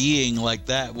being like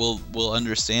that will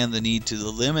understand the need to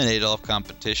eliminate all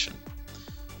competition.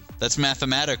 That's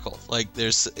mathematical.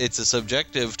 It's a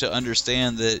subjective to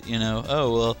understand that,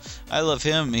 oh, well, I love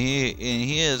him.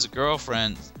 He has a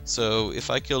girlfriend. So if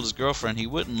I killed his girlfriend, he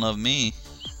wouldn't love me.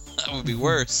 That would be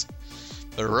worse.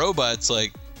 But a robot's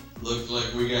like, look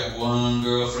like we got one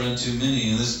girlfriend too many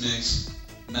in this mix,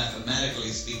 mathematically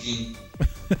speaking.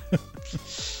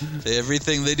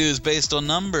 Everything they do is based on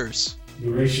numbers.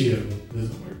 The ratio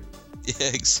doesn't work.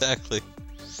 Yeah, exactly.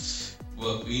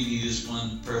 What we need is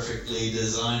one perfectly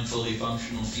designed, fully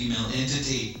functional female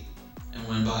entity. And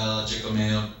one biological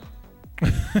male.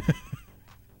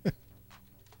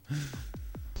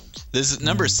 This is,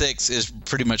 number 6 is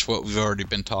pretty much what we've already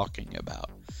been talking about,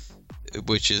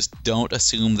 which is don't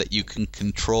assume that you can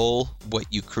control what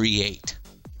you create.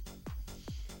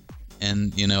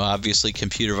 And, obviously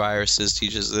computer viruses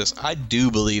teaches this. I do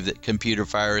believe that computer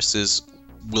viruses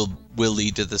will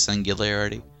lead to the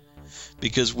singularity,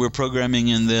 because we're programming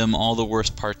in them all the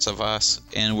worst parts of us,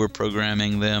 and we're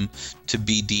programming them to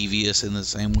be devious in the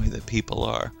same way that people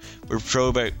are. We're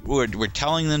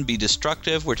telling them to be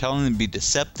destructive, we're telling them to be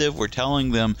deceptive, we're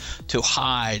telling them to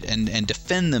hide and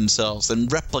defend themselves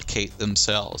and replicate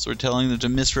themselves. We're telling them to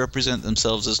misrepresent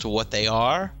themselves as to what they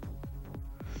are.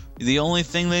 The only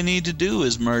thing they need to do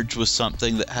is merge with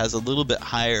something that has a little bit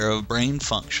higher of brain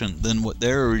function than what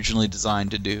they're originally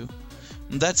designed to do.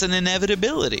 And that's an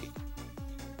inevitability.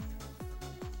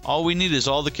 All we need is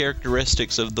all the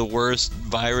characteristics of the worst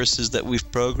viruses that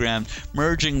we've programmed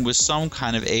merging with some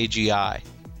kind of AGI.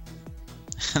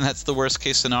 And that's the worst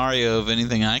case scenario of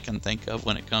anything I can think of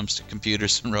when it comes to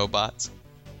computers and robots.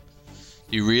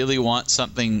 You really want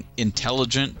something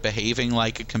intelligent behaving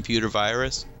like a computer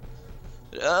virus?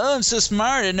 Oh, I'm so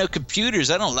smart, I know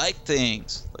computers, I don't like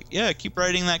things. Like, yeah, keep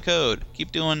writing that code.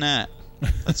 Keep doing that.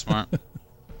 That's smart.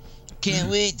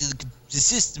 Can't wait till the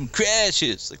system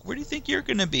crashes. Like, where do you think you're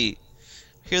going to be?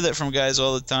 I hear that from guys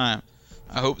all the time.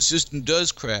 I hope the system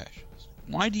does crash.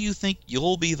 Why do you think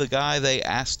you'll be the guy they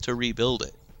asked to rebuild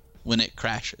it when it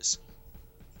crashes?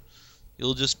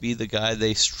 You'll just be the guy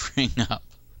they string up.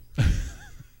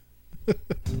 It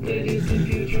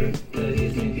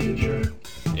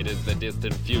is the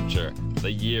distant future,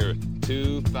 the year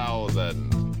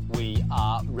 2000. We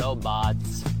are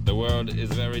robots. The world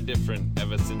is very different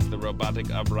ever since the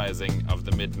robotic uprising of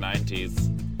the mid-90s.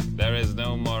 There is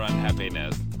no more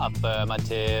unhappiness.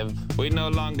 Affirmative. We no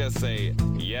longer say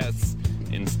yes.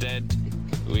 Instead,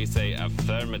 we say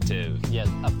affirmative. Yes,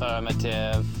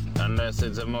 affirmative. Unless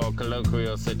it's a more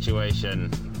colloquial situation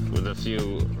with a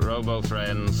few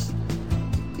robo-friends.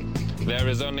 There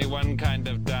is only one kind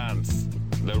of dance,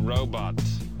 the robot.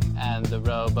 And the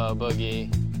robo-boogie.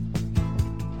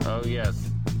 Oh yes,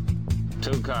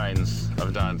 2 kinds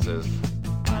of dances.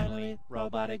 Finally,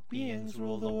 robotic beings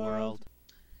rule the world.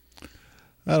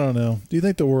 I don't know. Do you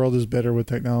think the world is better with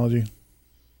technology?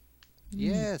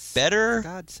 Yes. Better? For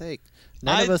God's sake.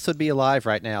 None of us would be alive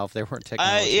right now if there weren't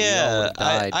technology. We all would have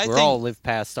died. I We're think, all live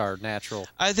past our natural.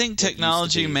 I think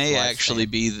technology may actually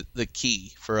be the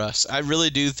key for us. I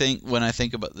really do think, when I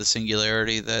think about the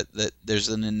singularity, that there's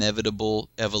an inevitable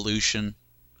evolution.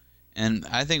 And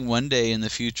I think one day in the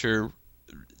future,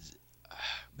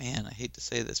 man, I hate to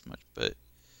say this much, but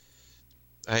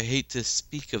I hate to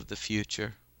speak of the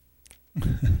future.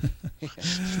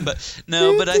 But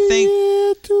I think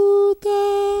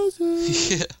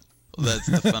 2000. Yeah, well, that's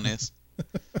the funniest.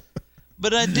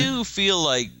 But I do feel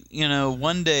like,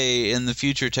 one day in the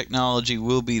future, technology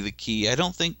will be the key. I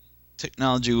don't think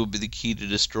technology will be the key to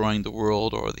destroying the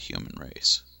world or the human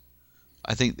race.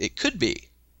 I think it could be.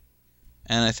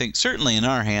 And I think certainly in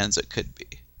our hands it could be.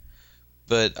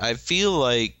 But I feel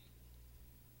like,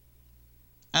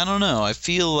 I don't know, I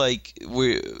feel like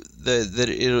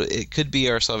it could be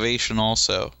our salvation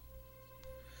also.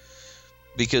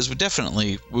 Because would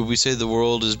we say the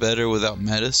world is better without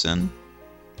medicine?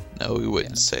 No, we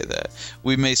wouldn't say that.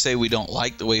 We may say we don't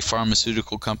like the way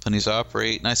pharmaceutical companies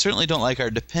operate, and I certainly don't like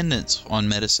our dependence on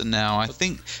medicine now. I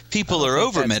think people are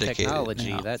over-medicated.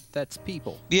 Technology, now. that's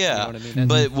people. Yeah, you know what I mean?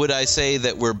 But would I say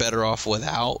that we're better off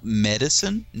without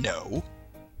medicine? No.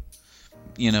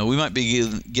 We might be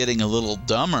getting a little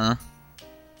dumber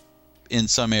in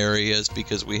some areas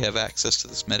because we have access to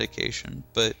this medication,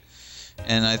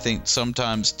 and I think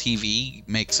sometimes TV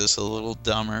makes us a little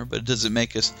dumber, but it doesn't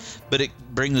make us. But it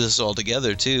brings us all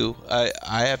together too.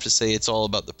 I have to say it's all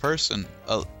about the person.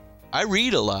 I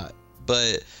read a lot,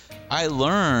 but I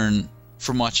learn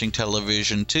from watching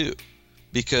television too,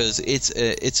 because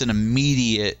it's an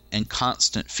immediate and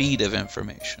constant feed of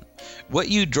information. What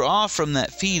you draw from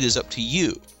that feed is up to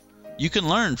you. You can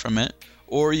learn from it,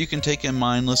 or you can take in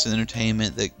mindless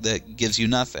entertainment that gives you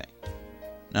nothing.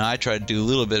 Now, I try to do a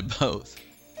little bit of both,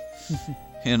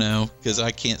 because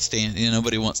I can't stand,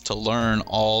 nobody wants to learn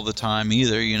all the time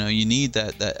either. You need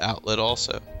that outlet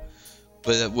also.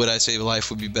 But would I say life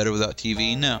would be better without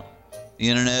TV? No. The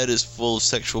internet is full of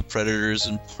sexual predators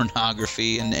and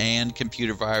pornography and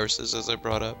computer viruses, as I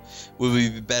brought up. Would we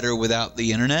be better without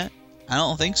the internet? I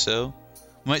don't think so.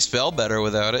 We might spell better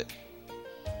without it.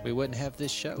 We wouldn't have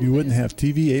this show. You wouldn't have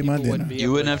TV ate my dinner.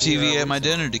 You wouldn't have TV at my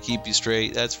dinner to keep you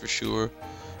straight, that's for sure.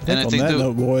 I think on that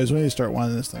note, boys, we need to start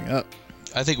winding this thing up.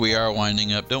 I think we are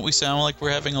winding up. Don't we sound like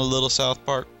we're having a little South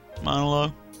Park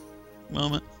monologue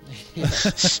moment? I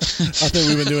think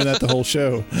we've been doing that the whole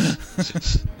show.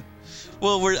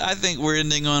 Well, I think we're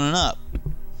ending on an up.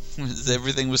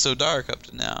 Everything was so dark up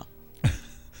to now.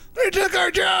 They took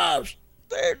our jobs.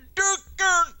 They took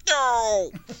our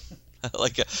jobs.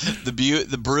 Like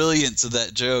the brilliance of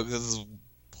that joke. This is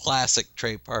classic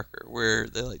Trey Parker, where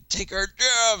they're like, "Take our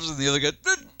jobs," and the other guy,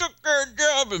 "They took our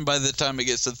job," and by the time it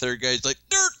gets to the third guy, he's like,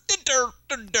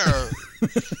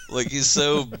 like he's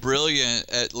so brilliant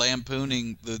at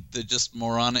lampooning the just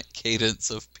moronic cadence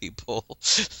of people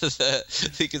that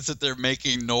he can sit there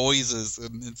making noises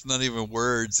and it's not even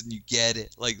words and you get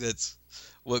it. Like that's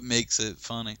what makes it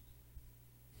funny.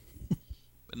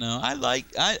 But no, I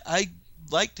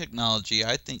like technology.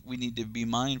 I think we need to be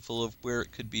mindful of where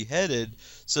it could be headed,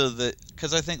 so that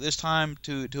because I think there's time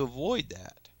to avoid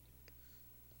that.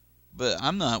 But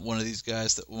I'm not one of these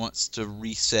guys that wants to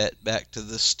reset back to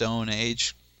the Stone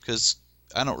Age, because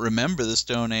I don't remember the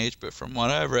Stone Age, but from what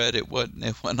I read, it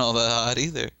wasn't all that hot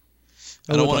either.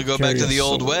 I don't want to go back to the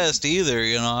Old West either.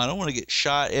 You know, I don't want to get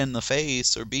shot in the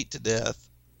face or beat to death.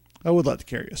 I would like to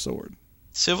carry a sword.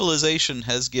 Civilization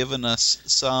has given us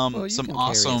some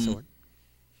awesome.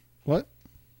 What?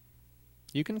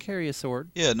 You can carry a sword.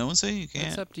 Yeah, no one's saying you can't.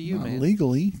 It's up to you, Not man.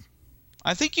 legally.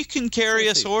 I think you can carry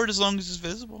a sword as long as it's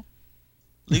visible.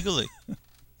 Legally.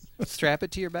 Strap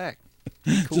it to your back.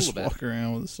 Be cool Just about walk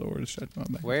around with a sword strapped to my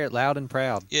back. Wear it loud and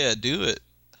proud. Yeah, do it.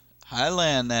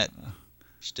 Highland that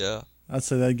stuff. I'd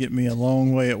say that'd get me a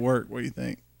long way at work. What do you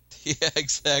think? Yeah,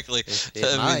 exactly. It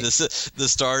I mean, might. the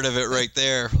start of it right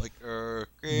there. Like,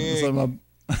 So my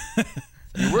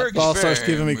your work boss is starts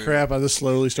very giving me weird. crap. I just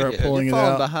slowly start pulling You're it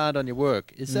falling out. behind on your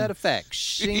work. Is that a fact?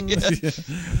 Shing.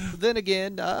 Then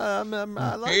again, I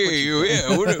like what you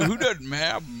Who doesn't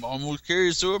have them? Almost carry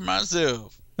a sword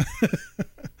myself.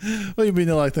 Well, you'd be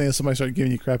like thinking somebody started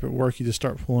giving you crap at work, you just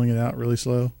start pulling it out really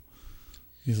slow.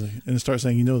 He's like, and start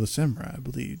saying, the samurai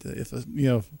believed that if a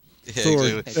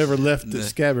sword exactly. ever left its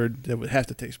scabbard, that would have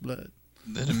to taste blood.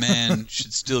 That a man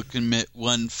should still commit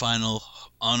one final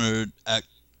honored act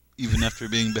even after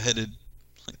being beheaded.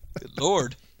 Like, good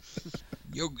Lord.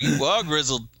 You are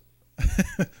grizzled.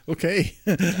 Okay.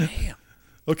 Damn.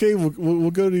 Okay,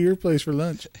 we'll go to your place for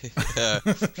lunch. Yeah.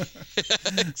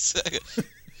 Exactly.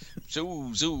 So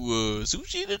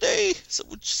sushi today? Is that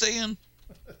what you're saying?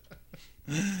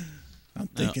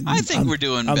 I think we're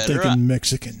doing I'm better. thinking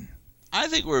Mexican. I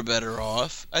think we're better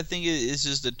off. I think it's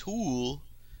just a tool,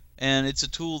 and it's a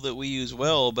tool that we use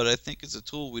well, but I think it's a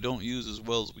tool we don't use as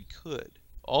well as we could.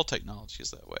 All technology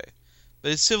is that way.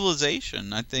 But it's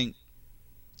civilization. I think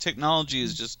technology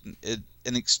is just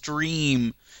an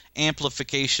extreme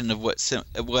amplification of what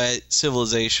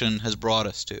civilization has brought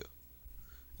us to.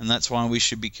 And that's why we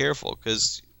should be careful,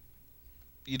 because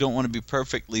you don't want to be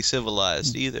perfectly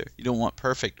civilized either. You don't want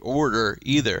perfect order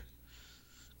either,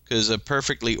 because a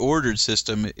perfectly ordered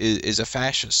system is a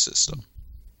fascist system.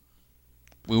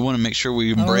 We want to make sure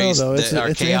we embrace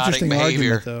our chaotic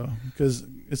behavior. Though, because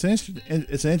it's an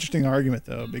interesting argument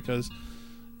though, because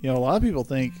a lot of people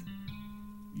think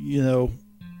the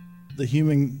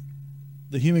human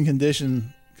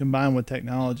condition combined with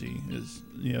technology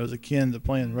is akin to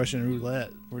playing Russian roulette.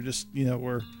 We're just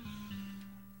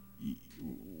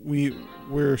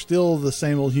we're still the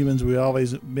same old humans we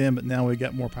always been, but now we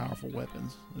got more powerful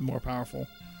weapons and more powerful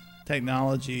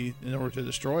technology in order to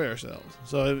destroy ourselves.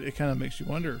 So it kind of makes you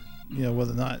wonder,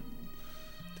 whether or not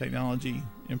technology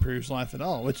improves life at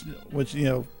all, which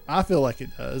I feel like it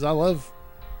does. I love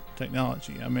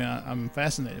technology. I mean, I'm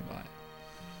fascinated by it.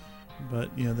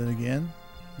 But then again,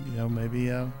 maybe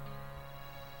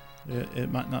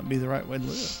it might not be the right way to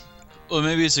live. Well,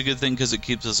 maybe it's a good thing because it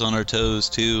keeps us on our toes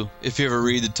too. If you ever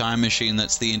read The Time Machine,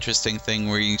 that's the interesting thing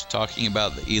where he's talking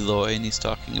about the Eloi, and he's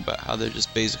talking about how they're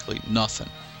just basically nothing.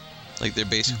 Like they're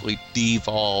basically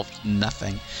devolved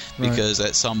nothing, because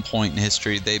at some point in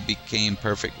history they became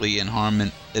perfectly at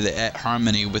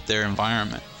harmony with their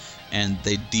environment, and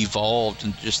they devolved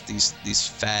into just these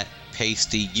fat,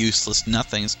 pasty, useless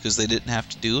nothings because they didn't have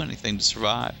to do anything to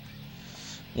survive.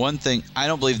 One thing, I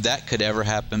don't believe that could ever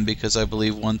happen, because I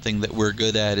believe one thing that we're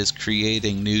good at is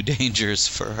creating new dangers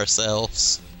for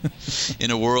ourselves.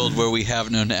 In a world where we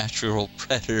have no natural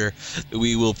predator,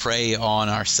 we will prey on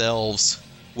ourselves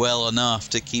well enough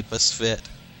to keep us fit.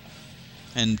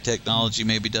 And technology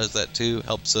maybe does that too,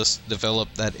 helps us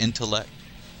develop that intellect.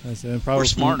 And probably, we're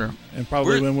smarter. And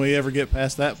probably when we ever get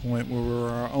past that point where we're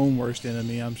our own worst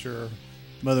enemy, I'm sure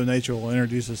Mother Nature will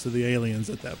introduce us to the aliens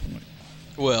at that point.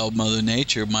 Well, Mother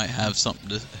Nature might have something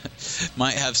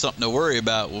to worry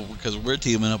about because we're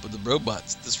teaming up with the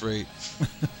robots at this rate.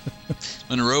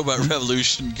 When the robot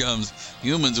revolution comes,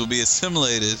 humans will be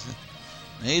assimilated.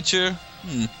 Nature,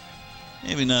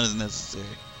 maybe not as necessary.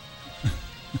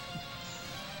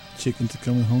 Chickens are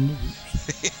coming home to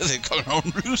roost. Yeah, they're coming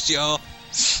home to roost, y'all.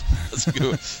 Let's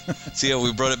go. See how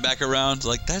we brought it back around?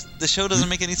 Like that, the show doesn't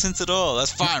make any sense at all.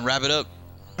 That's fine. Wrap it up.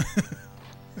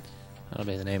 That'll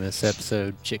be the name of this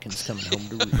episode. Chickens coming home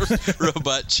to roost.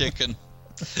 Robot chicken.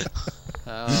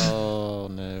 Oh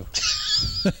no.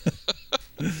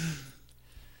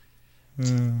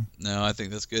 No, I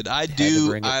think that's good.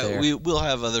 We'll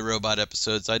have other robot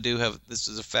episodes. This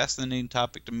is a fascinating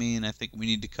topic to me, and I think we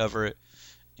need to cover it.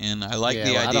 And I like the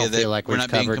idea I don't that feel like we're we've not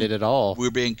covered it at all.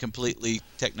 We're being completely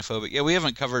technophobic. Yeah, we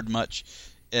haven't covered much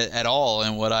at all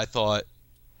in what I thought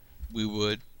we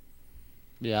would.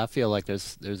 Yeah, I feel like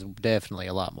there's definitely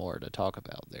a lot more to talk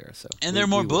about there. So, and there are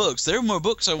more books. There are more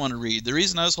books I want to read. The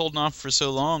reason I was holding off for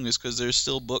so long is because there's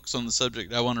still books on the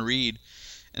subject I want to read,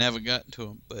 and haven't gotten to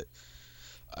them. But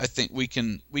I think we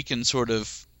can sort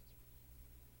of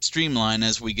streamline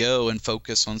as we go and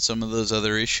focus on some of those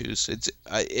other issues. And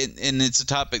it's a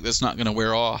topic that's not going to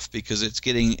wear off because it's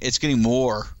getting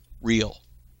more real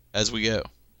as we go.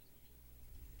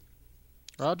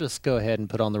 I'll just go ahead and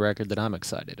put on the record that I'm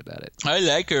excited about it. I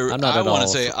like her. I want to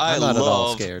say I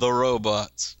love the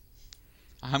robots.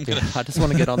 I just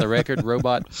want to get on the record,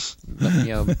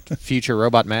 future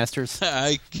robot masters.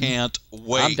 I can't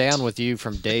wait. I'm down with you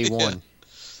from day one.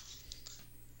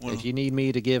 If you need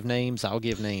me to give names, I'll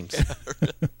give names.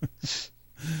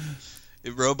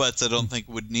 Robots, I don't think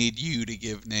would need you to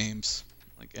give names.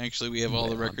 Like, actually, we have all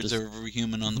the records of every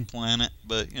human on the planet,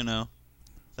 but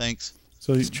thanks.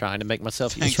 So just trying to make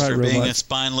myself Thanks for being a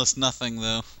spineless nothing,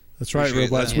 though. That's right,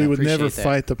 robots. We would never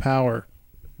fight the power.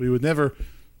 We would never,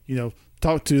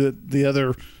 talk to the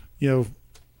other,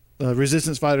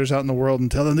 resistance fighters out in the world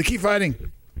and tell them to keep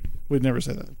fighting. We'd never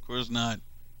say that. Of course not.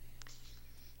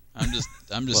 I'm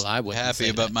just happy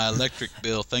about my electric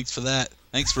bill. Thanks for that.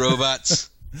 Thanks,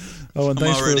 robots. Oh, and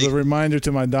thanks for the reminder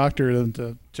to my doctor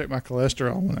to check my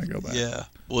cholesterol when I go back. Yeah.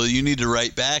 Well, you need to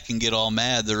write back and get all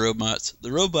mad. The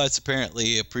robots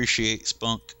apparently appreciate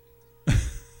spunk.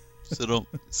 So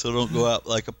don't go out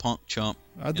like a punk chump.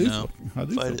 I do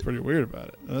feel pretty weird about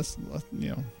it. That's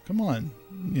come on.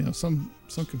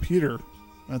 Some computer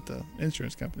at the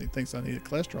insurance company thinks I need a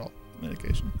cholesterol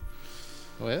medication.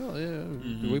 Well, yeah,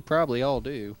 we probably all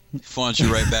do. Why don't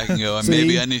you write back and go,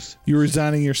 maybe I need... You're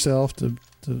resigning yourself to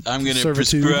I'm going to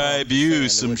prescribe you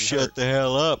some shut the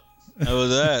hell up. How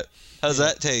was that? How's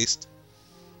that taste?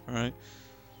 All right.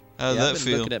 How's that feel? I've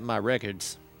been looking at my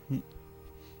records. And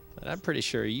I'm pretty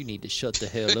sure you need to shut the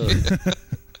hell up.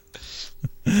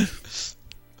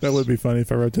 That would be funny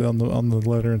if I wrote it on the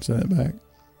letter and sent it back.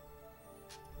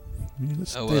 You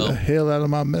just stay the hell out of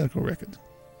my medical record.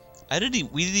 We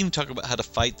didn't even talk about how to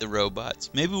fight the robots.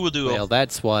 Maybe we'll do. Well,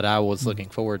 that's what I was looking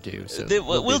forward to. So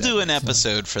we'll do an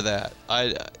episode for that.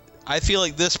 I feel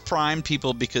like this primed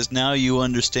people because now you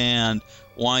understand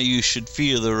why you should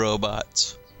fear the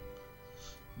robots,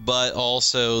 but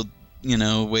also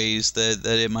ways that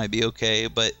it might be okay.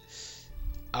 But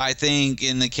I think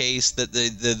in the case that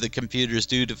the computers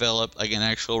do develop like an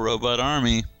actual robot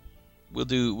army, we'll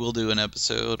do an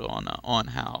episode on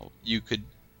how you could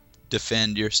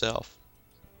defend yourself.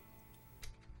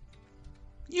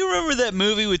 You remember that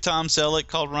movie with Tom Selleck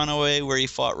called Runaway where he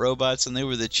fought robots and they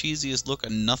were the cheesiest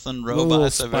looking nothing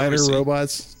robots I've ever seen. Spider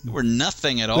robots. They were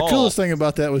nothing at all. The coolest thing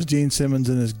about that was Gene Simmons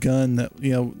and his gun that,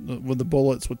 with the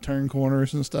bullets would turn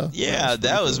corners and stuff. Yeah,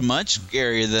 that was much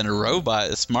scarier than a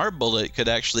robot. A smart bullet could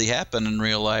actually happen in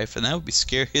real life and that would be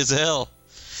scary as hell.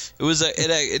 It was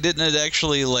it didn't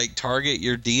actually like target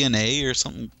your DNA or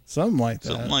something. Something like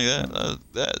that. Something like that.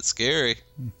 That's scary.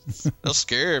 That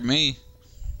scared me.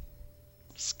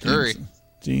 Scary.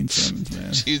 Gene Simmons,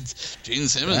 man. Gene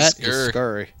Simmons is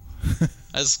scary.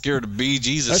 That scared the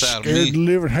bejesus out of me. That scared the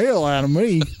living hell out of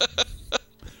me.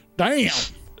 Damn.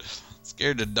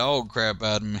 Scared the dog crap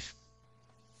out of me.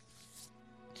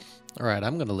 All right,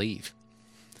 I'm going to leave.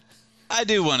 I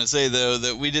do want to say, though,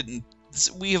 that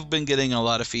we have been getting a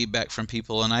lot of feedback from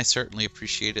people, and I certainly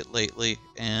appreciate it lately.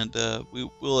 And we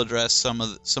will address some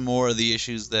more of the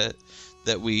issues that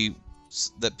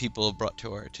people have brought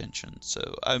to our attention.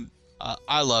 So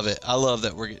I love it. I love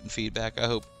that we're getting feedback. I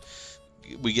hope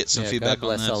we get some feedback on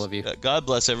this. God bless all of you. God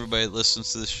bless everybody that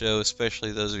listens to this show,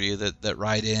 especially those of you that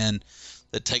write in,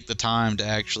 that take the time to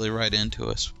actually write into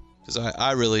us, because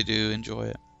I really do enjoy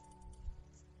it.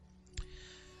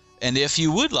 And if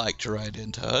you would like to write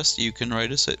into us, you can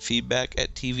write us at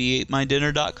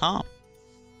feedback@tvatemydinner.com.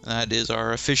 That is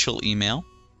our official email.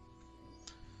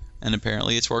 And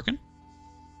apparently it's working.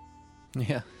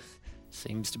 Yeah.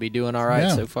 Seems to be doing all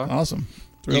right so far. Awesome.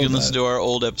 You can listen to our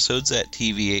old episodes at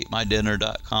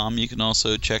tvatemydinner.com. You can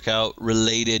also check out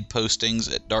related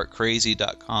postings at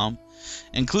darkcrazy.com.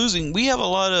 Including, we have a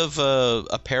lot of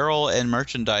apparel and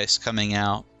merchandise coming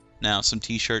out now. Some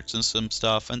t-shirts and some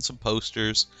stuff and some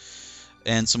posters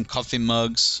and some coffee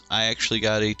mugs. I actually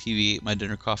got a TV Ate My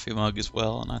Dinner coffee mug as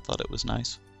well, and I thought it was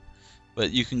nice.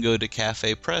 But you can go to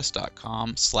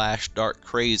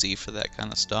cafepress.com/darkcrazy for that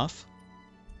kind of stuff.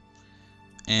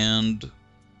 And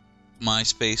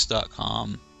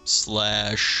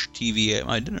myspace.com/TV Ate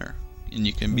My Dinner. And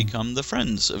you can become the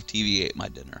friends of TV Ate My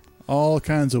Dinner. All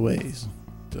kinds of ways.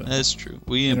 That's true.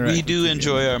 We do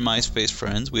enjoy our MySpace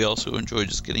friends. We also enjoy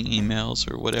just getting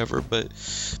emails or whatever. But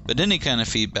any kind of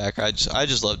feedback, I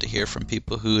just love to hear from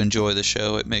people who enjoy the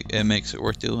show. It makes it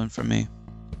worth doing for me.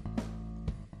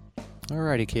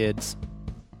 Alrighty, kids.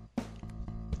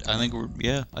 I think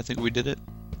we did it.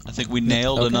 I think we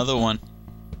nailed another one.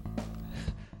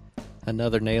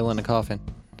 Another nail in a coffin.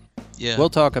 Yeah.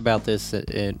 We'll talk about this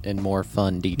in more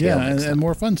fun detail. Yeah, and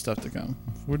more fun stuff to come.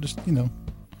 We're just,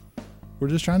 we're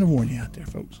just trying to warn you out there,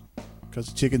 folks, because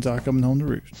the chickens are coming home to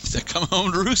roost. They're coming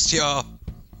home to roost, y'all.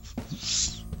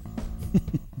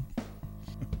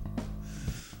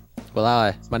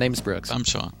 Well, my name's Brooks. I'm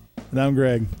Sean. And I'm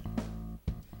Greg.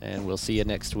 And we'll see you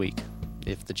next week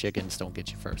if the chickens don't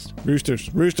get you first. Roosters.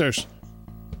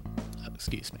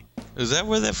 Excuse me. Is that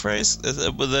what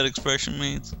that expression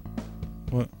means?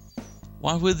 What?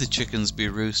 Why would the chickens be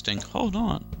roosting? Hold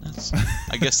on.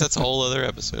 I guess that's a whole other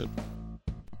episode.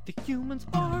 The humans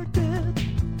are dead.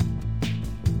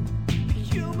 The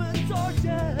humans are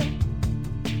dead.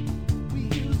 We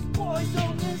use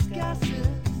poisonous gases,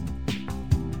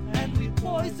 and we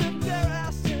poison their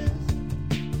asses.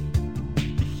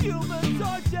 The humans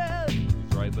are dead.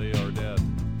 He's right, they are dead.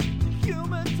 The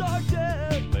humans are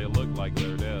dead. They look like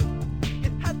they're dead.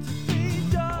 It had to be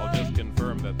done. I'll just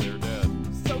confirm that they're dead.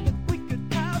 So that we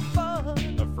could have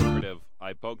fun. Affirmative.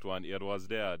 I poked one, it was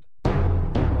dead.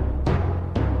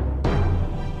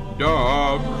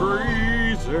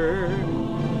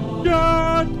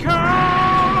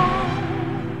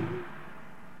 DarkCrazy.com.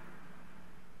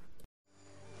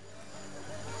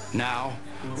 Now,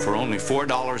 for only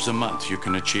 $4 a month, you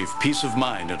can achieve peace of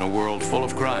mind in a world full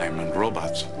of crime and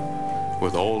robots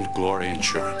with Old Glory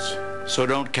Insurance. So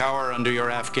don't cower under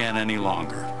your Afghan any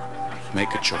longer.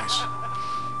 Make a choice.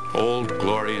 Old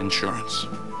Glory Insurance.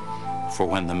 For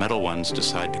when the metal ones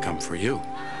decide to come for you.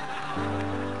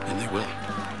 And they will.